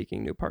experience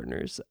seeking new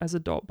partners as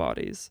adult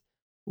bodies.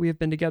 We have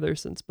been together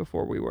since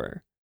before we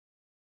were.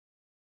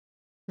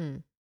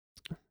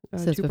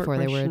 Since before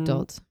they were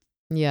adults.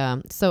 Yeah.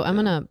 So I'm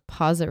going to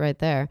pause it right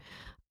there.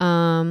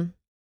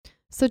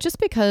 So just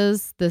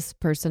because this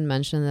person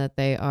mentioned that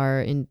they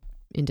are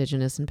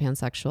indigenous and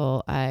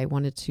pansexual, I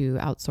wanted to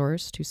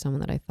outsource to someone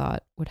that I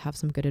thought would have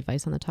some good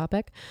advice on the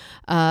topic.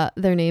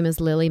 Their name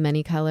is Lily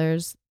Many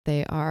Colors.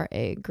 They are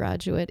a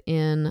graduate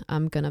in,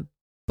 I'm going to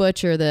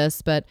butcher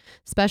this, but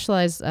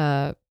specialized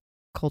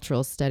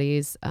cultural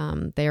studies.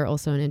 They are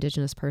also an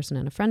indigenous person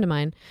and a friend of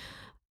mine.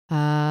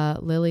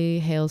 Lily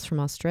hails from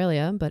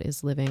Australia, but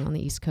is living on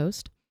the East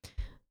Coast.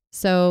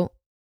 So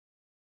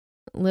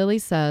Lily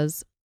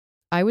says,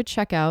 I would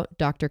check out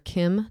Dr.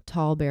 Kim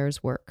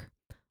Tallbear's work.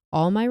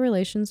 All My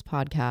Relations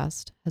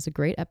podcast has a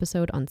great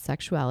episode on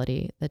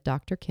sexuality that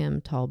Dr.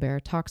 Kim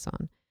Tallbear talks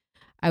on.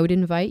 I would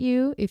invite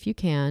you, if you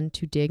can,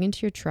 to dig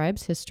into your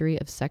tribe's history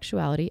of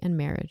sexuality and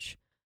marriage.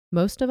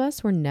 Most of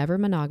us were never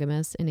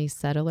monogamous in a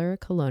settler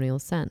colonial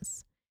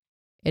sense.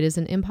 It is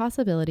an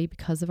impossibility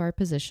because of our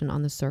position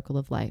on the circle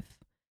of life.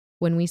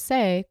 When we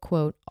say,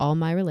 quote, all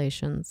my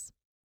relations,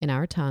 in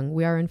our tongue,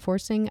 we are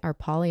enforcing our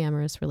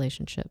polyamorous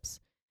relationships.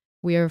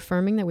 We are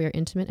affirming that we are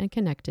intimate and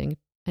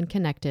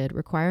connected,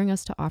 requiring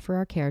us to offer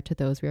our care to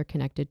those we are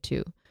connected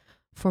to.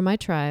 For my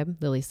tribe,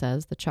 Lily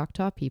says, the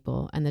Choctaw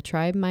people, and the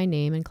tribe my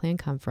name and clan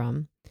come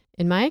from,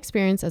 in my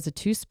experience as a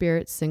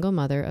two-spirit single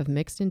mother of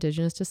mixed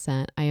indigenous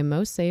descent, I am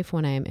most safe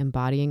when I am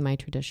embodying my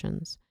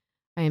traditions.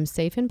 I am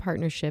safe in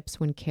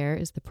partnerships when care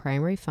is the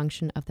primary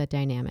function of the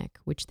dynamic,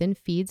 which then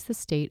feeds the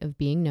state of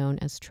being known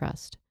as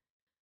trust.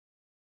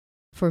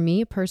 For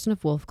me, a person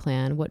of Wolf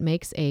Clan, what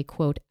makes a,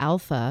 quote,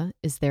 alpha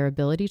is their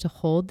ability to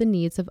hold the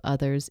needs of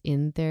others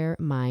in their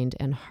mind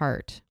and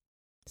heart.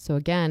 So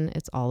again,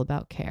 it's all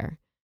about care.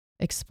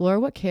 Explore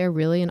what care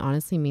really and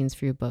honestly means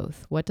for you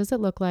both. What does it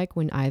look like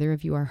when either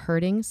of you are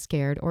hurting,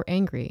 scared, or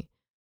angry?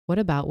 What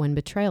about when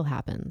betrayal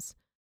happens?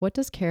 What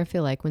does care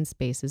feel like when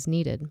space is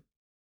needed?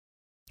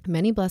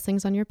 Many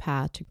blessings on your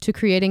path to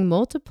creating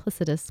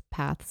multiplicitous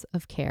paths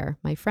of care,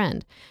 my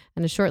friend.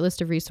 And a short list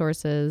of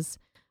resources: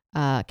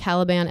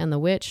 Caliban and the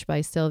Witch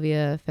by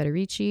Sylvia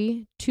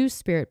Federici, Two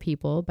Spirit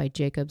People by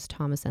Jacobs,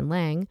 Thomas, and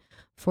Lang,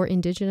 For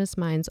Indigenous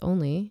Minds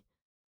Only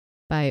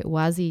by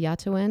Wazi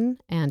Yatowin,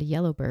 and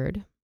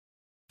Yellowbird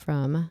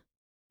from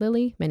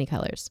Lily Many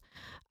Colors.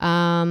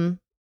 So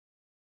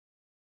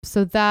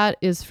that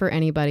is for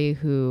anybody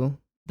who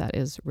that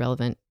is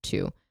relevant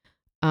to.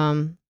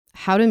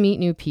 How to meet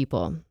new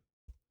people.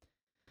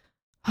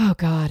 Oh,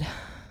 God.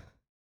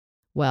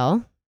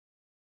 Well,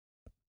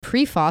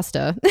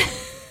 pre-FOSTA,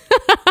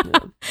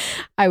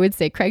 I would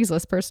say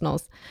Craigslist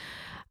personals.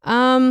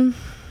 God,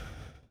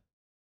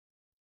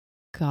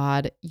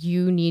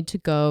 you need to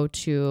go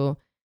to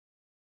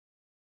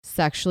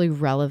sexually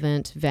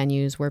relevant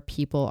venues where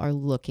people are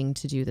looking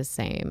to do the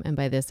same. And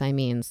by this, I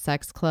mean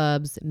sex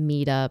clubs,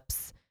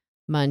 meetups,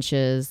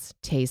 munches,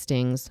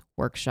 tastings,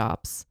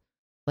 workshops.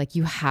 Like,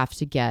 you have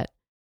to get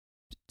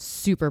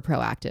super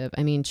proactive.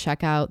 I mean,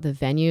 check out the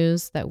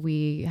venues that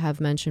we have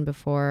mentioned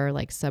before,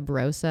 like Sub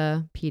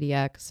Rosa,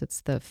 PDX.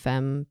 It's the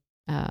femme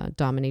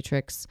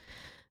dominatrix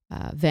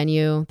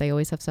venue. They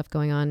always have stuff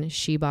going on.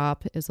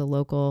 Shebop is a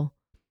local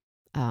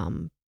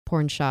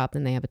porn shop,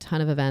 and they have a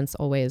ton of events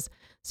always.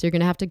 So you're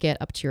going to have to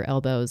get up to your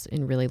elbows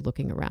in really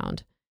looking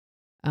around.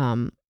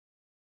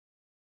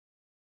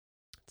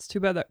 It's too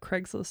bad that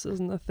Craigslist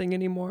isn't a thing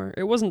anymore.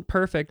 It wasn't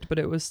perfect, but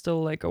it was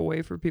still like a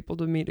way for people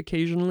to meet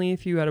occasionally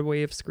if you had a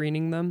way of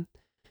screening them.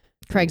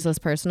 Craigslist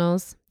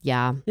personals.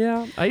 Yeah.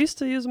 Yeah. I used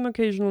to use them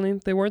occasionally.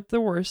 They weren't the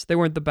worst. They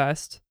weren't the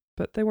best,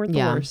 but they weren't the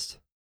worst.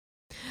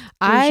 It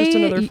was just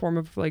another form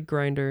of like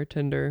Grindr,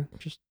 Tinder,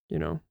 just, you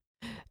know.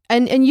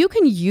 And you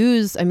can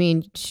use, I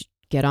mean,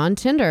 get on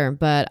Tinder,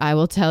 but I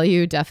will tell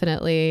you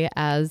definitely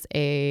as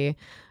a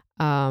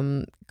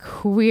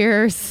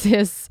queer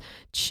cis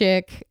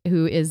chick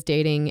who is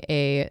dating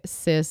a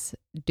cis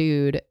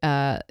dude,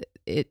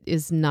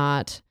 it's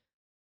not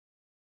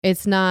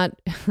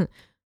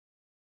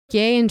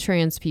Gay and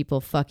trans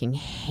people fucking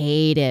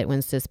hate it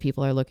when cis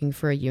people are looking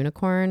for a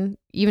unicorn,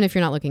 even if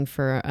you're not looking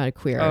for a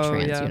queer or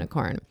trans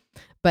unicorn.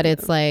 But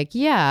it's like,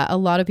 yeah, a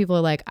lot of people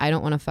are like, I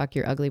don't want to fuck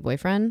your ugly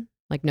boyfriend.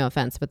 Like, no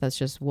offense, but that's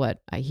just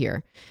what I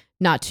hear.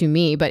 Not to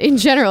me, but in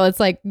general, it's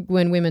like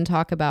when women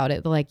talk about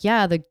it, they're like,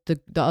 yeah, the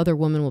other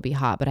woman will be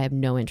hot, but I have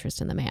no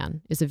interest in the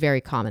man. It's a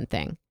very common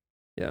thing.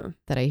 Yeah.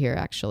 That I hear,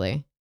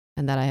 actually,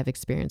 and that I have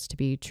experienced to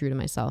be true to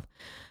myself.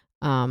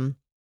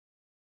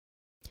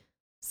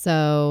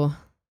 So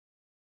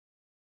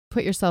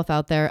put yourself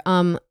out there.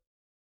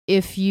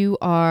 If you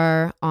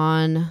are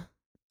on,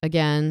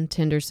 again,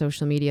 Tinder,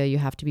 social media, you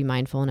have to be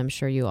mindful, and I'm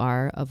sure you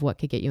are, of what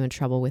could get you in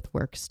trouble with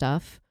work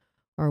stuff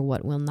or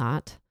what will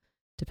not.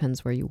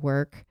 Depends where you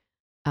work.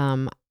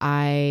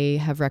 I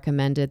have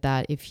recommended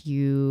that if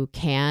you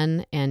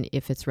can, and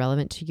if it's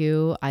relevant to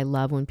you, I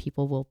love when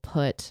people will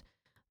put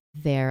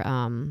their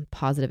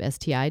positive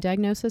STI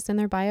diagnosis in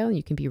their bio.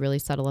 You can be really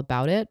subtle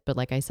about it. But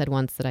like I said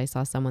once, that I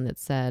saw someone that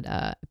said,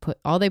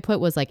 all they put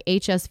was like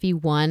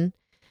HSV1,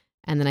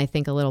 and then I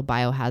think a little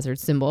biohazard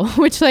symbol,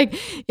 which like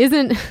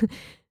isn't,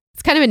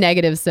 it's kind of a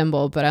negative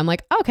symbol, but I'm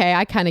like, okay,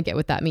 I kind of get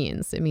what that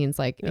means. It means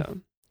like,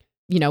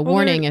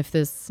 warning if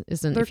this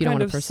isn't, if you don't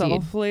want to proceed.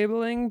 They're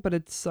self-labeling, but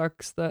it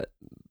sucks that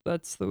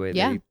that's the way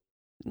they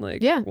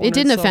like. Yeah, it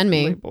didn't offend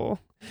me.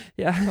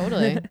 Yeah,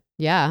 totally.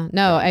 Yeah,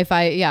 no, if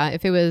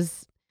it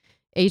was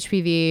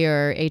HPV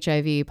or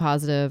HIV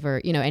positive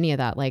or any of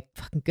that, like,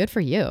 fucking good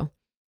for you.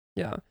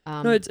 Yeah.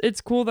 No,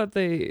 it's cool that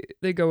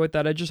they go with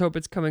that. I just hope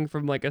it's coming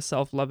from like a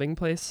self-loving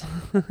place.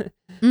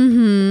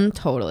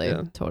 Totally.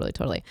 Yeah.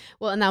 Totally.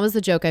 Well, and that was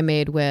the joke I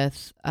made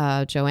with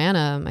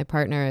Joanna, my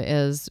partner,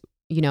 is,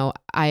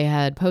 I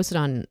had posted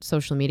on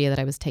social media that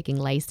I was taking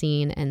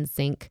lysine and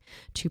zinc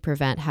to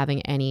prevent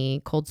having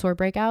any cold sore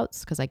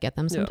breakouts, because I get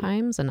them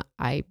sometimes. And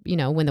I,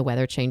 when the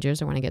weather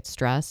changes or when I get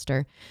stressed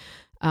or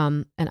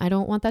and I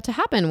don't want that to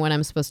happen when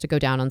I'm supposed to go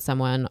down on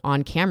someone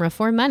on camera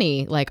for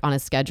money, like on a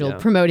scheduled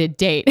promoted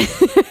date.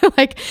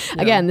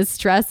 Again, the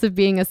stress of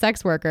being a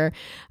sex worker.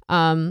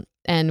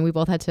 And we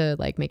both had to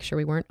like make sure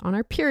we weren't on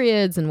our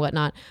periods and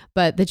whatnot.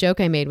 But the joke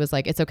I made was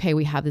like, it's okay,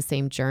 we have the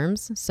same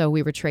germs. So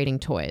we were trading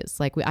toys.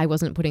 Like I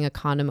wasn't putting a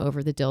condom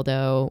over the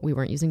dildo. We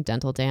weren't using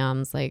dental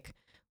dams. Like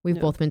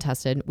we've both been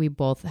tested. We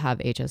both have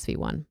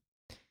HSV1.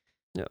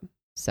 Yeah.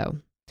 So,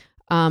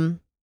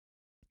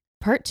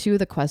 part 2 of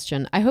the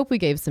question. I hope we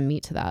gave some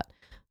meat to that.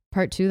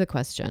 Part 2 of the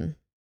question.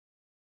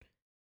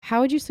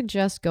 How would you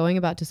suggest going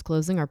about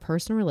disclosing our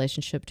personal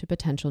relationship to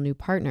potential new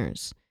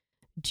partners?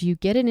 Do you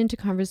get it into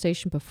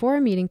conversation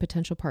before meeting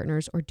potential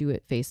partners or do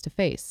it face to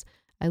face?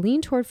 I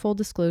lean toward full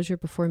disclosure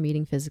before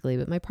meeting physically,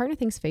 but my partner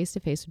thinks face to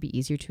face would be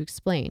easier to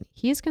explain.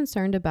 He is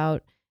concerned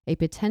about a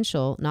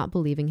potential not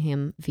believing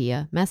him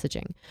via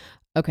messaging.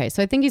 Okay,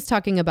 so I think he's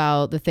talking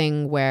about the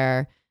thing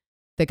where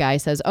the guy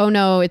says, oh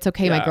no, it's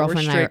okay, my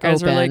girlfriend and I are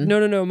guys open. Are like,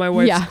 no, my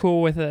wife's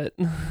cool with it.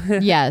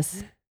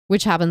 Yes,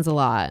 which happens a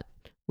lot,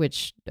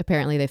 which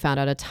apparently they found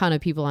out a ton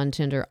of people on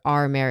Tinder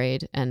are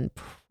married and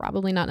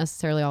probably not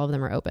necessarily all of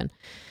them are open.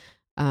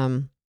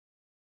 And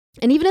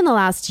even in the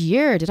last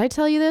year, did I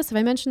tell you this? Have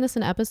I mentioned this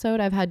in an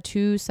episode? I've had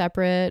 2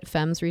 separate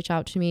femmes reach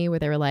out to me where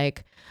they were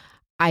like,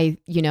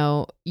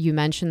 you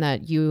mentioned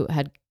that you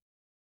had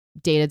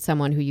dated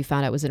someone who you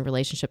found out was in a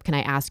relationship. Can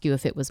I ask you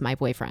if it was my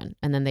boyfriend?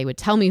 And then they would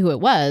tell me who it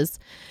was.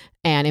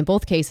 And in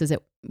both cases, I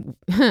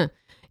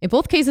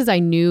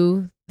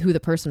knew who the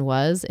person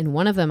was. In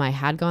one of them, I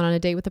had gone on a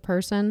date with the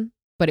person,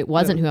 but it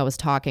wasn't who I was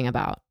talking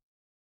about.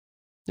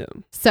 Yeah.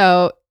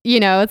 So,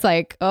 it's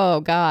like, oh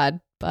God,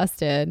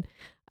 busted.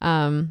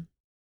 Damn.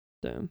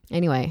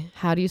 Anyway,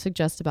 how do you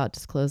suggest about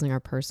disclosing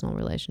our personal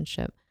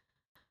relationship?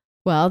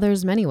 Well,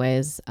 there's many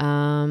ways. What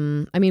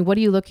are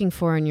you looking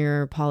for in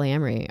your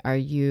polyamory? Are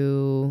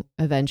you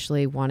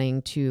eventually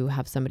wanting to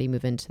have somebody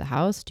move into the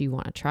house? Do you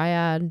want a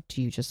triad?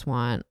 Do you just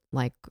want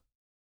like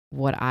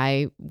what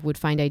I would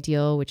find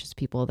ideal, which is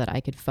people that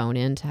I could phone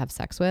in to have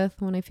sex with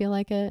when I feel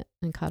like it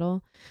and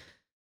cuddle?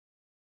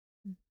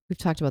 We've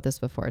talked about this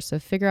before. So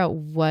figure out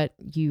what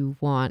you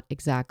want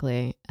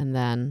exactly and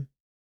then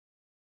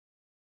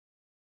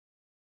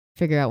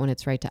figure out when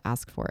it's right to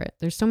ask for it.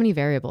 There's so many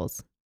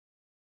variables.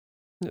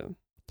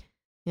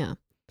 Yeah.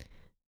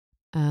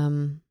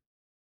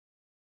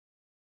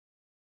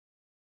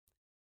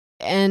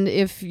 And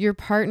if your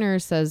partner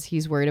says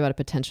he's worried about a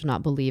potential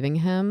not believing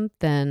him,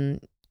 then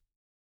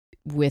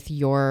with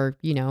your,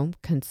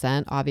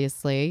 consent,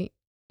 obviously,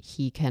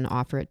 he can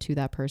offer it to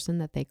that person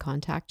that they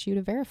contact you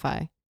to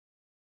verify.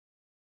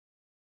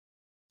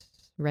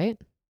 Right?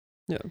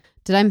 Yeah.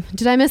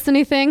 Did I miss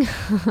anything?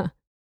 I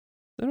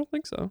don't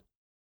think so.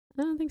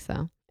 I don't think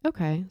so.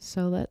 Okay,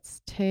 so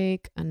let's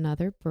take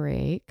another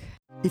break.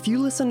 If you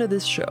listen to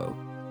this show,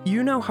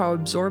 you know how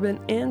absorbent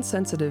and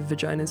sensitive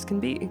vaginas can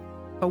be.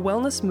 A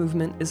wellness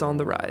movement is on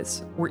the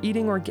rise. We're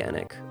eating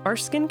organic, our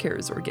skincare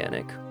is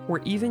organic,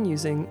 we're even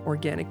using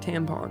organic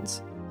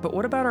tampons. But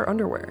what about our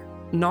underwear?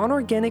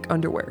 Non-organic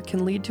underwear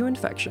can lead to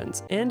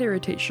infections and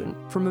irritation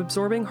from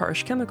absorbing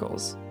harsh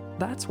chemicals.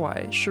 That's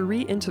why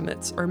Cherie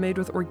Intimates are made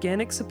with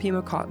organic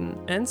Supima cotton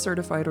and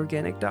certified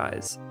organic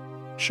dyes.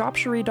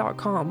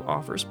 ShopCherie.com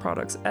offers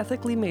products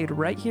ethically made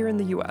right here in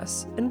the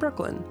US, in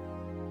Brooklyn.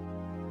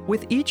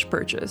 With each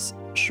purchase,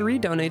 Cherie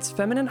donates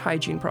feminine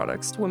hygiene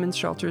products to women's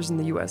shelters in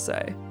the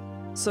USA.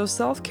 So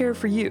self-care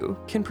for you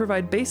can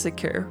provide basic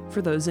care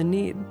for those in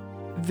need.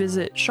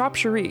 Visit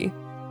ShopCherie,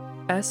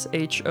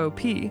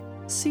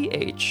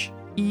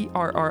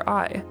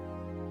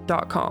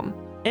 ShopCherri.com,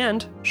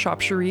 and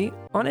ShopCherie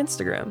on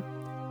Instagram.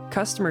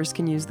 Customers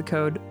can use the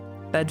code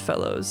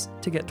BEDFELLOWS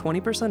to get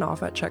 20%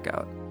 off at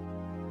checkout.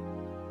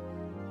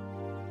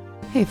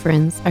 Hey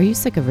friends, are you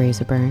sick of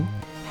razor burn?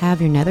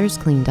 Have your nethers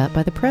cleaned up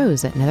by the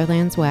pros at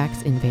Netherlands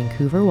Wax in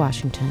Vancouver,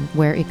 Washington,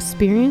 where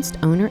experienced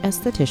owner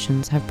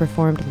estheticians have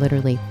performed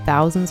literally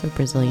thousands of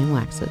Brazilian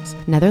waxes.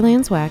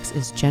 Netherlands Wax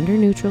is gender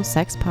neutral,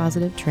 sex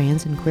positive,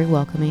 trans and queer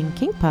welcoming,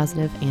 kink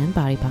positive, and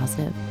body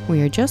positive.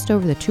 We are just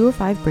over the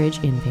 205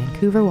 bridge in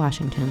Vancouver,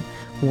 Washington.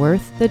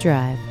 Worth the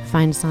drive.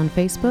 Find us on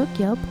Facebook,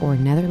 Yelp, or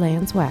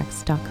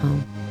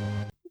netherlandswax.com.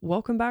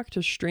 Welcome back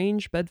to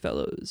Strange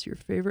Bedfellows, your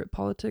favorite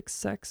politics,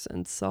 sex,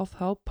 and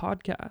self-help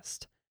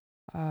podcast.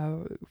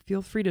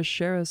 Feel free to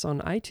share us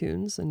on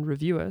iTunes and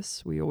review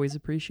us. We always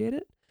appreciate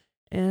it.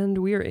 And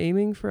we are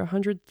aiming for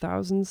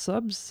 100,000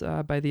 subs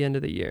by the end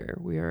of the year.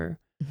 We are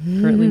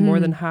currently more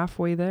than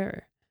halfway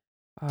there.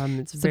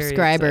 It's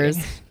subscribers,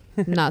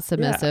 very not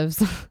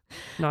submissives. Yeah,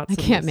 not submissives,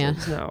 I can't, man.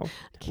 No.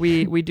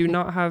 We do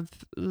not have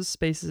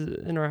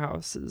spaces in our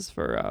houses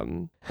for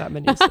that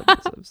many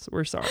submissives.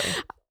 We're sorry.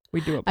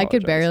 We do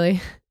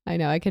apologize.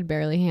 I could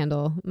barely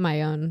handle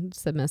my own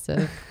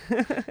submissive.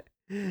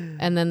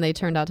 And then they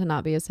turned out to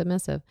not be as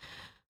submissive.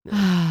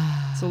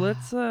 So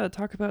let's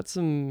talk about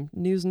some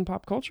news and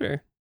pop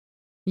culture.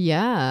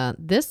 Yeah,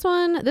 this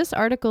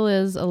article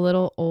is a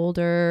little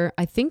older.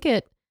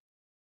 This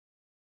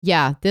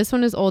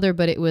one is older,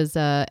 but it was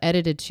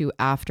edited to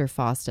after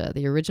FOSTA.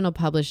 The original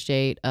published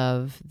date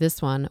of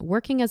this one,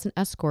 Working as an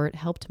Escort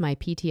Helped My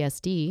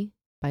PTSD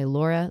by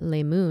Laura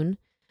Lemoon,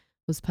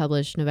 was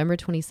published November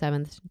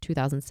 27th,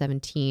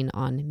 2017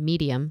 on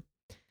Medium.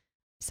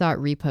 Saw it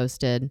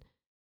reposted.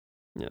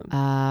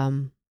 Yeah.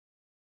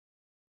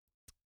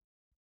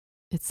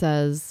 It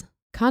says,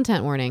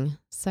 content warning,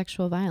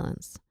 sexual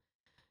violence.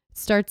 It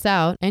starts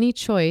out, any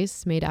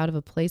choice made out of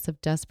a place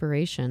of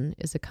desperation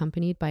is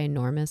accompanied by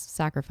enormous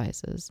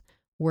sacrifices.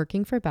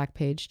 Working for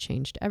Backpage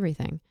changed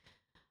everything.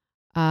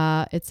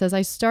 It says,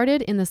 I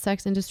started in the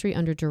sex industry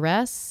under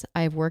duress.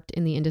 I have worked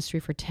in the industry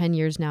for 10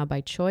 years now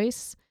by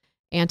choice.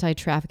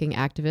 Anti-trafficking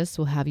activists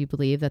will have you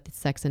believe that the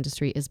sex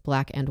industry is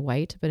black and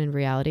white, but in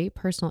reality,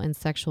 personal and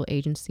sexual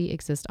agency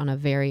exist on a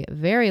very,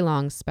 very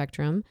long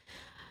spectrum.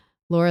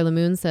 Laura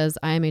Lemoon says,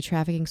 I am a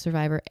trafficking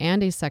survivor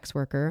and a sex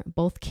worker.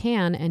 Both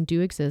can and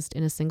do exist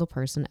in a single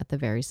person at the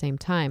very same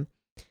time.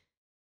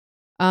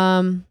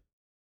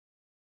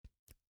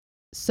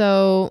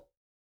 So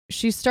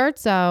she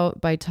starts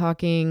out by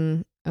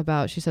talking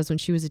about, she says when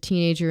she was a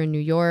teenager in New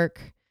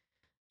York,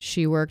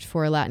 she worked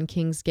for a Latin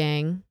Kings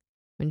gang.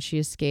 When she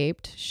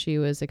escaped, she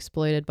was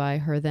exploited by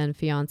her then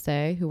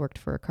fiance, who worked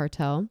for a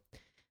cartel.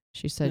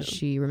 She said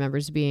she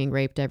remembers being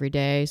raped every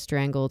day,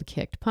 strangled,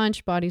 kicked,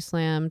 punched, body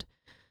slammed.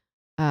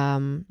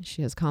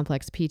 She has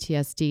complex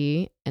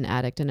PTSD, an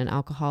addict and an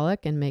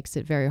alcoholic, and makes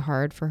it very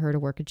hard for her to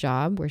work a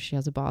job where she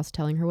has a boss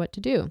telling her what to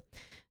do.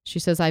 She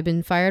says, I've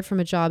been fired from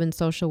a job in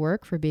social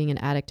work for being an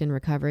addict in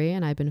recovery,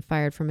 and I've been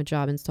fired from a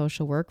job in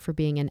social work for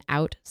being an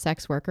out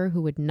sex worker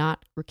who would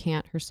not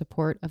recant her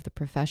support of the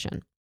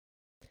profession.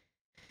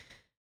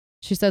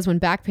 She says when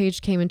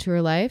Backpage came into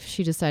her life,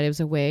 she decided it was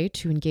a way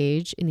to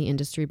engage in the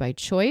industry by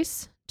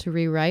choice, to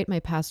rewrite my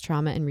past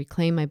trauma and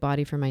reclaim my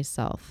body for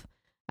myself.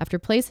 After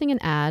placing an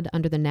ad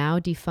under the now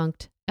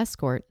defunct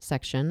escort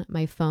section,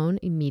 my phone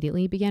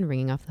immediately began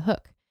ringing off the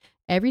hook.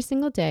 Every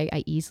single day,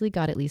 I easily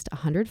got at least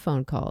 100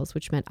 phone calls,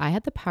 which meant I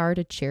had the power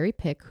to cherry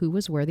pick who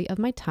was worthy of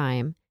my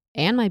time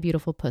and my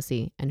beautiful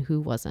pussy and who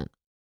wasn't.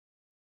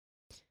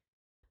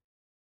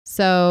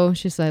 So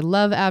she said, I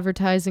love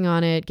advertising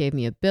on it, gave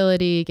me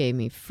ability, gave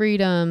me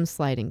freedom,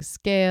 sliding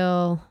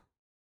scale,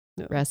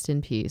 rest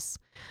in peace.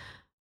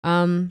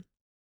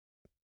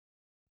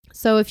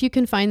 So if you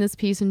can find this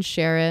piece and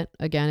share it,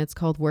 again, it's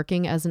called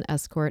Working as an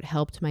Escort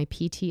Helped My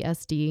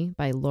PTSD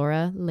by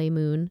Laura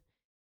Lemoon.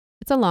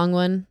 It's a long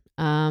one.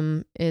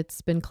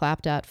 It's been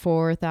clapped at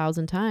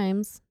 4,000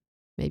 times.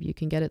 Maybe you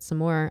can get it some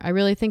more. I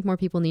really think more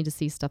people need to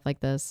see stuff like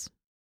this.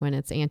 When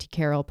it's Auntie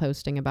Carol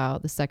posting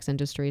about the sex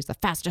industry is the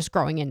fastest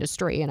growing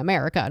industry in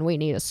America and we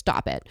need to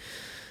stop it.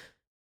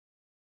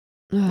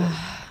 Yeah.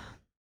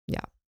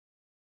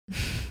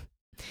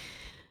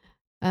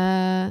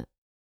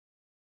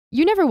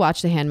 You never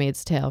watched The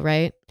Handmaid's Tale,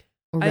 right?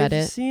 Or read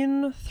it? I've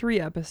seen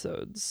 3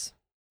 episodes.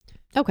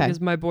 Okay.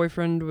 Because my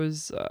boyfriend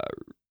was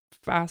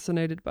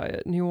fascinated by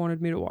it and he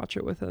wanted me to watch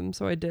it with him.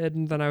 So I did.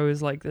 And then I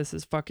was like, this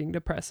is fucking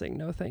depressing.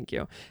 No, thank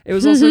you. It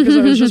was also because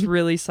I was just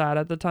really sad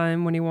at the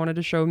time when he wanted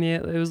to show me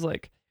it. It was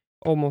like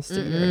almost a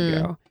year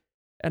ago.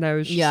 And I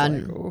was just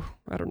like, oh,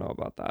 I don't know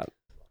about that.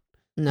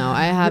 No,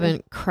 I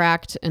haven't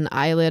cracked an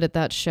eyelid at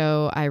that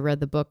show. I read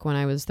the book when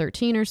I was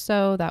 13 or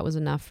so. That was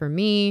enough for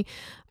me.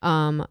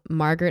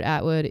 Margaret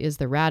Atwood is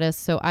the raddest.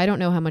 So I don't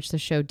know how much the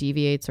show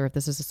deviates or if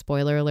this is a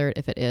spoiler alert.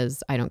 If it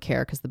is, I don't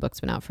care because the book's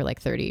been out for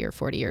like 30 or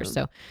 40 years.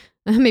 So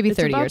maybe it's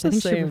 30 about years. The I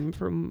think same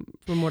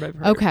from what I've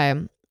heard. Okay.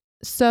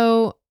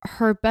 So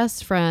her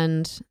best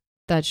friend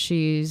that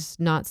she's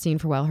not seen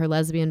for a while, her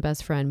lesbian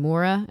best friend,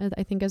 Maura,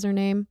 I think is her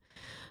name.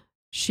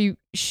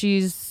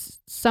 She's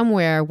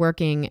somewhere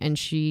working and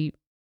she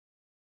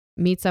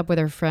meets up with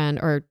her friend,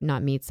 or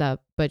not meets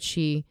up, but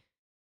she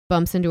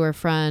bumps into her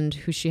friend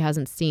who she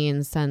hasn't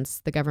seen since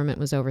the government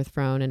was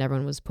overthrown and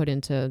everyone was put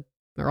into,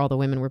 or all the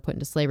women were put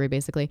into slavery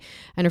basically.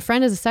 And her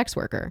friend is a sex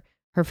worker.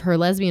 Her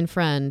lesbian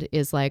friend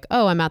is like,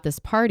 oh, I'm at this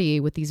party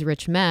with these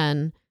rich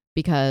men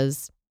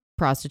because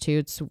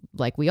prostitutes,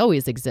 like, we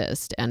always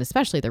exist, and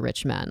especially the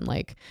rich men,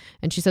 like,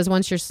 and she says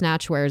once your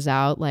snatch wears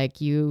out, like,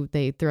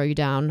 they throw you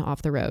down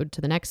off the road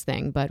to the next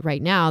thing, but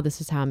right now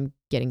this is how I'm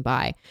getting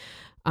by.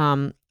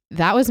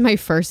 That was my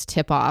first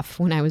tip off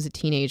when I was a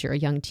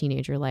young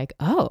teenager, like,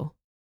 oh,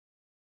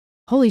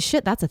 holy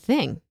shit, that's a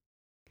thing.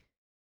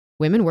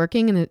 Women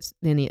working in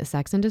the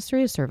sex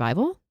industry is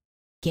survival?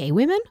 Gay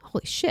women?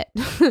 Holy shit.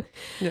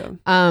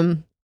 Yeah.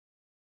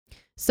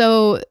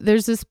 So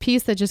there's this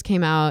piece that just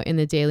came out in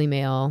the Daily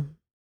Mail,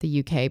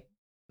 the UK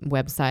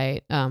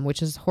website,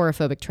 which is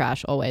horophobic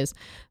trash always.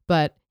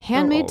 But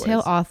Handmaid's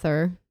Tale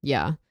author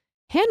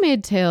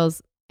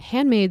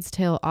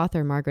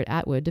Margaret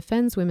Atwood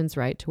defends women's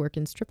right to work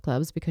in strip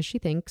clubs because she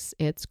thinks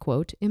it's,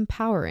 quote,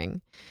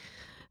 empowering.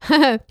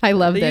 I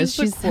love this.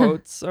 They use the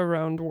quotes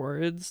around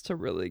words to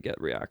really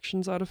get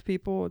reactions out of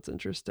people. It's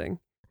interesting.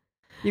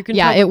 You can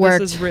tell it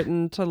worked. This is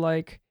written to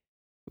like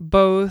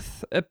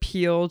both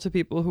appeal to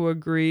people who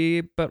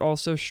agree, but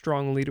also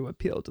strongly to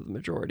appeal to the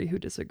majority who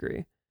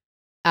disagree.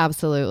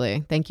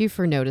 Absolutely. Thank you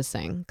for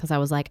noticing, because I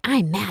was like,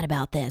 I'm mad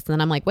about this. And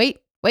then I'm like, wait,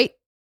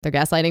 they're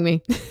gaslighting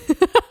me.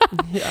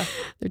 Yeah.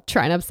 They're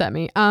trying to upset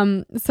me.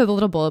 So the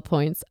little bullet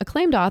points.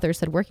 Acclaimed author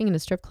said working in a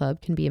strip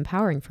club can be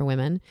empowering for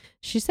women.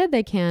 She said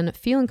they can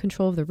feel in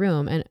control of the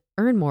room and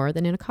earn more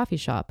than in a coffee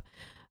shop.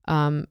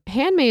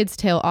 Handmaid's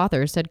Tale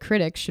author said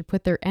critics should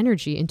put their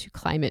energy into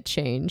climate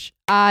change.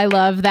 I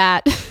love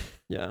that.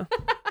 Yeah.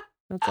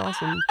 That's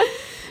awesome.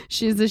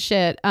 She's the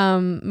shit.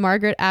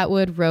 Margaret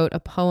Atwood wrote a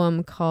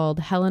poem called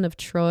Helen of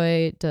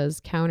Troy Does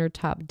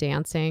Countertop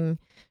Dancing.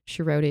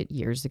 She wrote it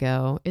years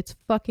ago. It's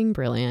fucking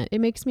brilliant. It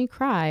makes me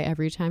cry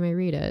every time I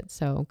read it.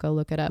 So go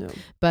look it up. Yeah.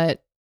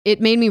 But it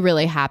made me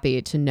really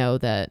happy to know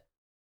that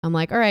I'm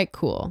like, all right,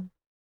 cool.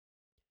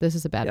 This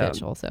is a bad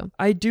bitch also.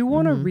 I do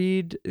want to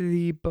read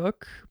the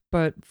book,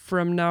 but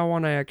from now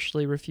on, I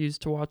actually refuse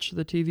to watch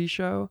the TV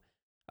show.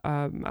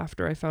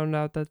 After I found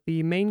out that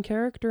the main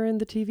character in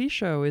the TV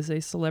show is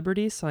a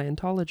celebrity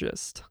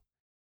Scientologist.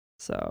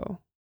 So,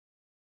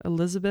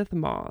 Elizabeth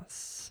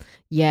Moss.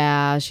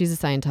 Yeah, she's a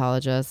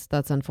Scientologist.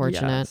 That's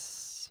unfortunate.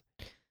 Yes.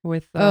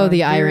 With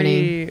the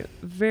irony.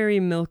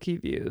 Very milky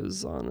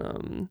views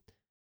on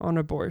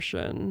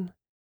abortion.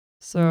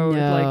 So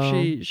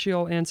like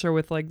she'll answer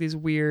with like these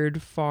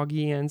weird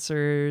foggy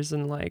answers,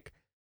 and like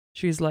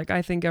she's like,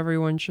 I think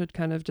everyone should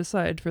kind of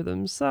decide for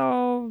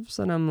themselves,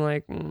 and I'm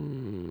like, it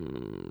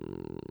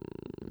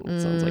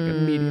sounds like a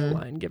media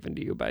line given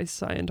to you by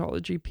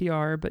Scientology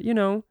PR, but you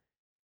know.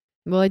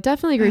 Well, I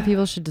definitely agree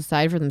people should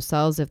decide for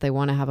themselves if they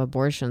want to have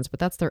abortions, but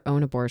that's their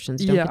own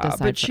abortions. You don't get to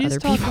decide but for she's other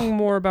talking people.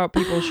 more about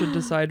people should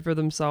decide for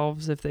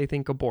themselves if they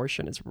think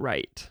abortion is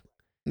right.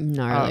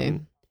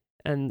 Gnarly.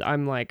 And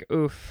I'm like,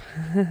 oof.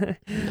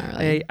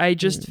 Gnarly. I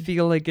just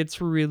feel like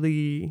it's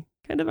really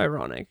kind of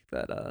ironic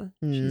that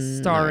she's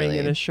starring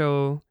in a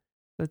show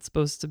that's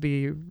supposed to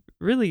be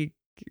really,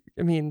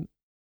 I mean,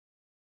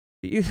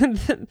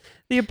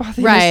 the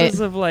apotheosis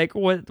of like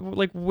what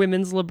like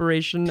women's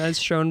liberation as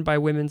shown by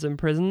women's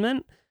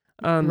imprisonment.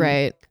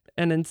 Right.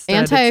 And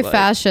instead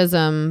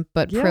anti-fascism,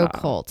 but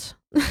pro-cult.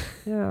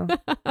 Yeah.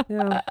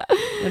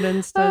 And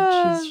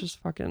instead she's just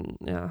fucking,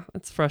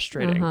 it's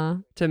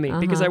frustrating to me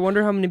because I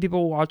wonder how many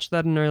people watch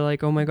that and are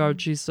like, oh my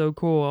God, she's so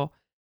cool.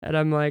 And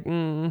I'm like,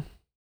 yeah.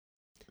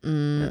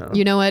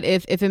 You know what?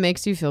 If it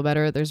makes you feel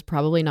better, there's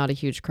probably not a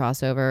huge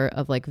crossover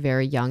of like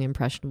very young,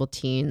 impressionable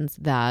teens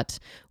that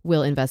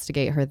will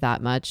investigate her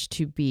that much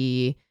to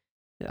be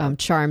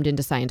charmed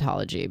into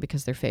Scientology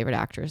because their favorite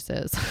actress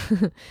is.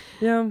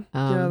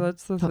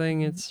 That's the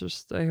thing. It's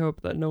just, I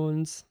hope that no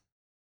one's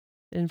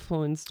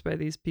influenced by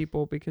these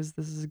people, because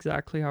this is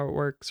exactly how it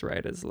works,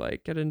 right? Is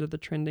like get into the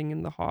trending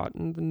and the hot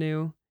and the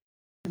new.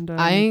 And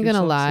I ain't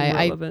gonna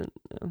lie.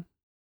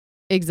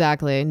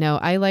 Exactly. No,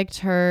 I liked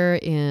her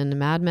in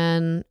Mad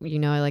Men. You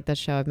know, I like that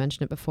show. I've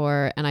mentioned it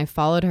before. And I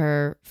followed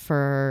her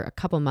for a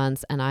couple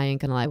months. And I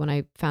ain't gonna lie, when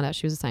I found out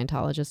she was a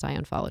Scientologist, I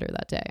unfollowed her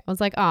that day. I was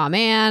like, oh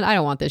man, I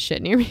don't want this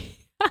shit near me.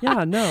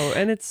 Yeah, no.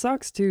 And it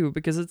sucks too,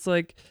 because it's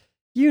like,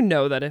 you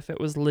know that if it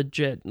was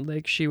legit,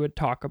 like she would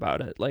talk about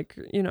it. Like,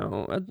 you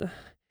know,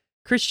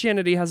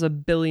 Christianity has a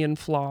billion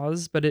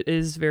flaws, but it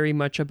is very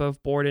much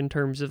above board in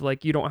terms of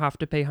like you don't have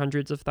to pay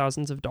hundreds of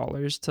thousands of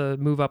dollars to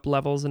move up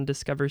levels and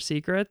discover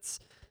secrets.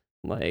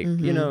 Like,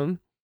 you know.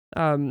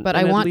 But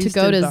I want to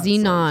go to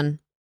Xenon.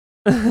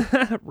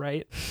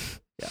 Right.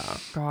 Yeah.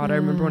 God, I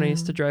remember when I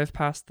used to drive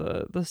past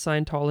the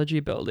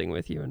Scientology building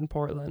with you in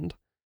Portland.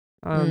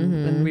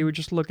 And we would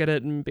just look at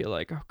it and be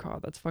like, oh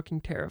God, that's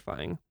fucking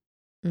terrifying.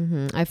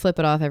 I flip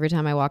it off every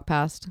time I walk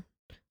past.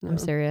 I'm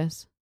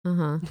serious.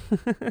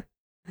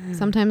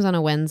 Sometimes on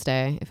a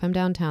Wednesday. If I'm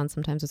downtown,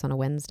 sometimes it's on a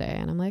Wednesday.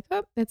 And I'm like,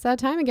 oh, it's that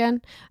time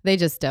again. They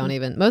just don't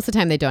even, most of the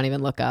time they don't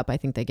even look up. I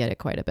think they get it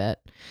quite a bit.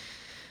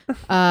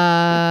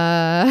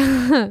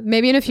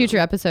 Maybe in a future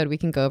episode we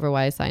can go over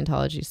why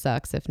Scientology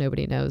sucks if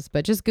nobody knows.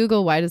 But just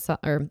Google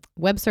or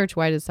web search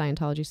why does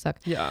Scientology suck?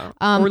 Yeah.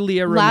 Or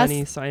Leah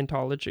Remini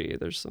Scientology.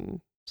 There's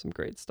some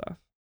great stuff.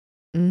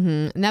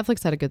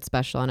 Netflix had a good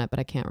special on it, but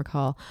I can't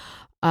recall.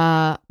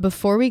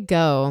 Before we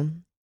go,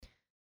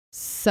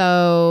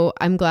 so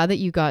I'm glad that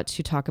you got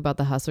to talk about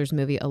the Hustlers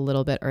movie a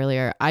little bit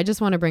earlier. I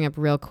just want to bring up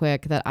real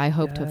quick that I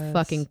hope to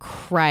fucking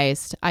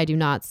Christ I do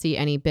not see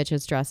any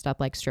bitches dressed up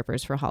like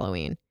strippers for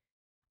Halloween.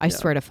 I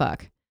swear to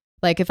fuck.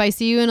 Like if I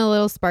see you in a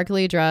little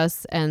sparkly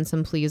dress and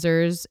some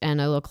pleasers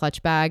and a little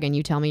clutch bag and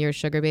you tell me you're a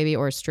sugar baby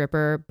or a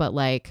stripper, but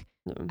like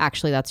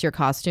actually that's your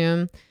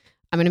costume,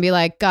 I'm going to be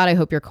like, God, I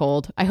hope you're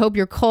cold. I hope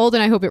you're cold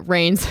and I hope it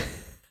rains.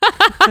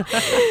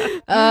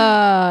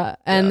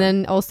 And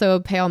then also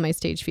pay all my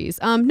stage fees.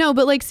 No,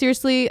 but like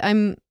seriously,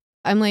 I'm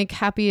like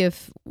happy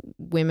if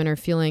women are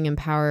feeling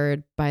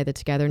empowered by the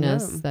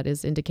togetherness that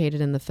is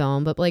indicated in the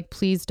film, but like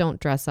please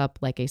don't dress up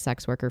like a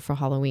sex worker for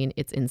Halloween.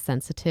 It's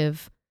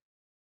insensitive.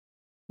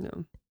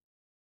 No.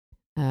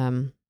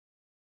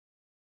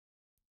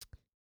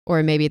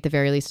 Or maybe at the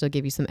very least it'll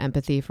give you some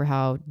empathy for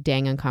how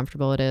dang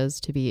uncomfortable it is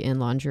to be in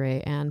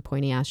lingerie and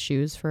pointy ass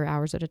shoes for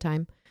hours at a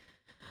time.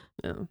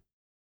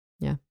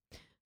 Yeah.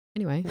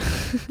 Anyway.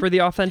 For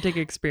the authentic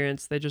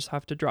experience, they just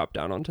have to drop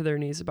down onto their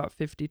knees about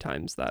 50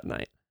 times that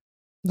night.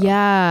 So.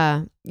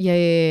 Yeah,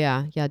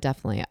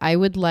 definitely. I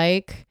would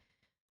like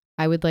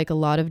a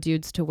lot of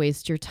dudes to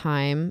waste your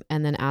time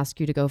and then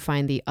ask you to go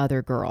find the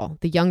other girl,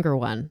 the younger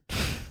one.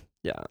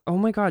 Yeah. Oh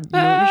my God. You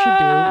know what you should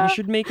do? You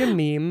should make a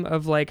meme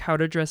of like how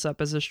to dress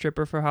up as a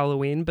stripper for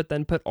Halloween, but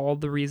then put all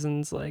the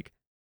reasons like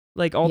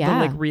all the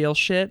like real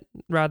shit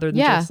rather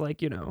than just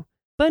like, you know,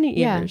 bunny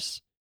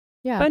ears.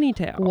 Yeah. Bunny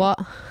tail.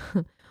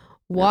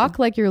 Walk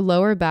like your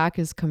lower back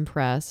is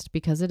compressed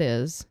because it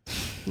is.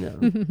 No.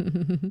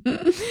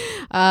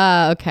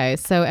 Okay.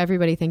 So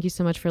everybody, thank you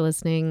so much for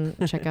listening.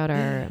 Check out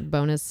our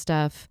bonus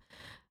stuff.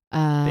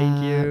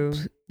 Thank you.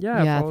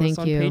 Follow us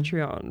on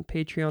Patreon.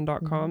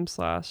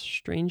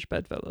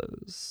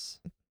 Patreon.com/strangebedfellows.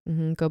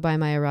 Go buy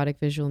my erotic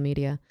visual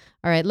media.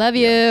 All right. Love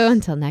you.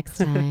 Until next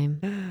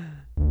time.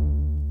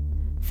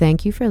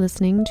 Thank you for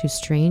listening to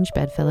Strange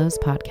Bedfellows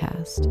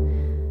Podcast.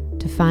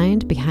 To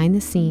find behind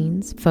the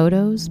scenes,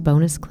 photos,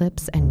 bonus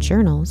clips, and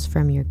journals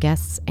from your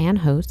guests and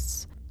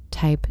hosts,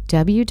 type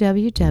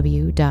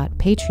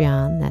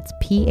www.patreon, that's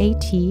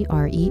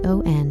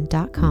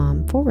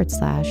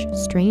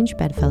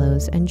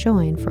patreon.com/strangebedfellows and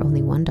join for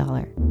only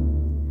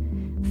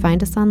 $1.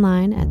 Find us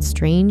online at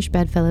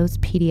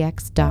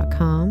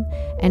strangebedfellowspdx.com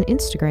and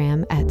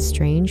Instagram at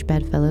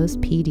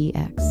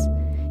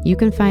strangebedfellowspdx. You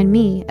can find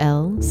me,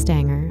 Elle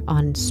Stanger,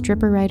 on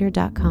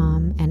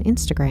stripperwriter.com and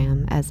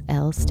Instagram as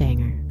Elle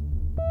Stanger.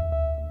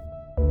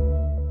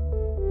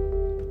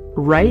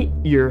 Write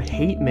your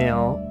hate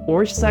mail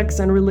or sex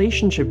and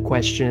relationship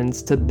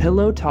questions to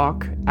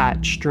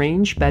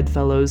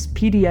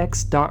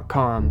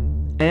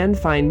pillowtalk@strangebedfellowspdx.com and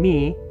find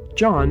me,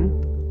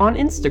 John, on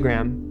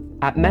Instagram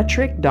at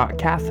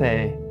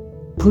metric.cafe.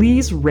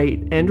 Please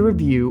rate and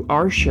review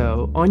our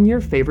show on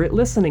your favorite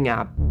listening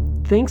app.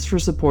 Thanks for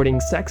supporting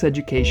sex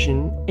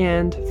education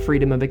and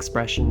freedom of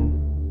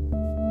expression.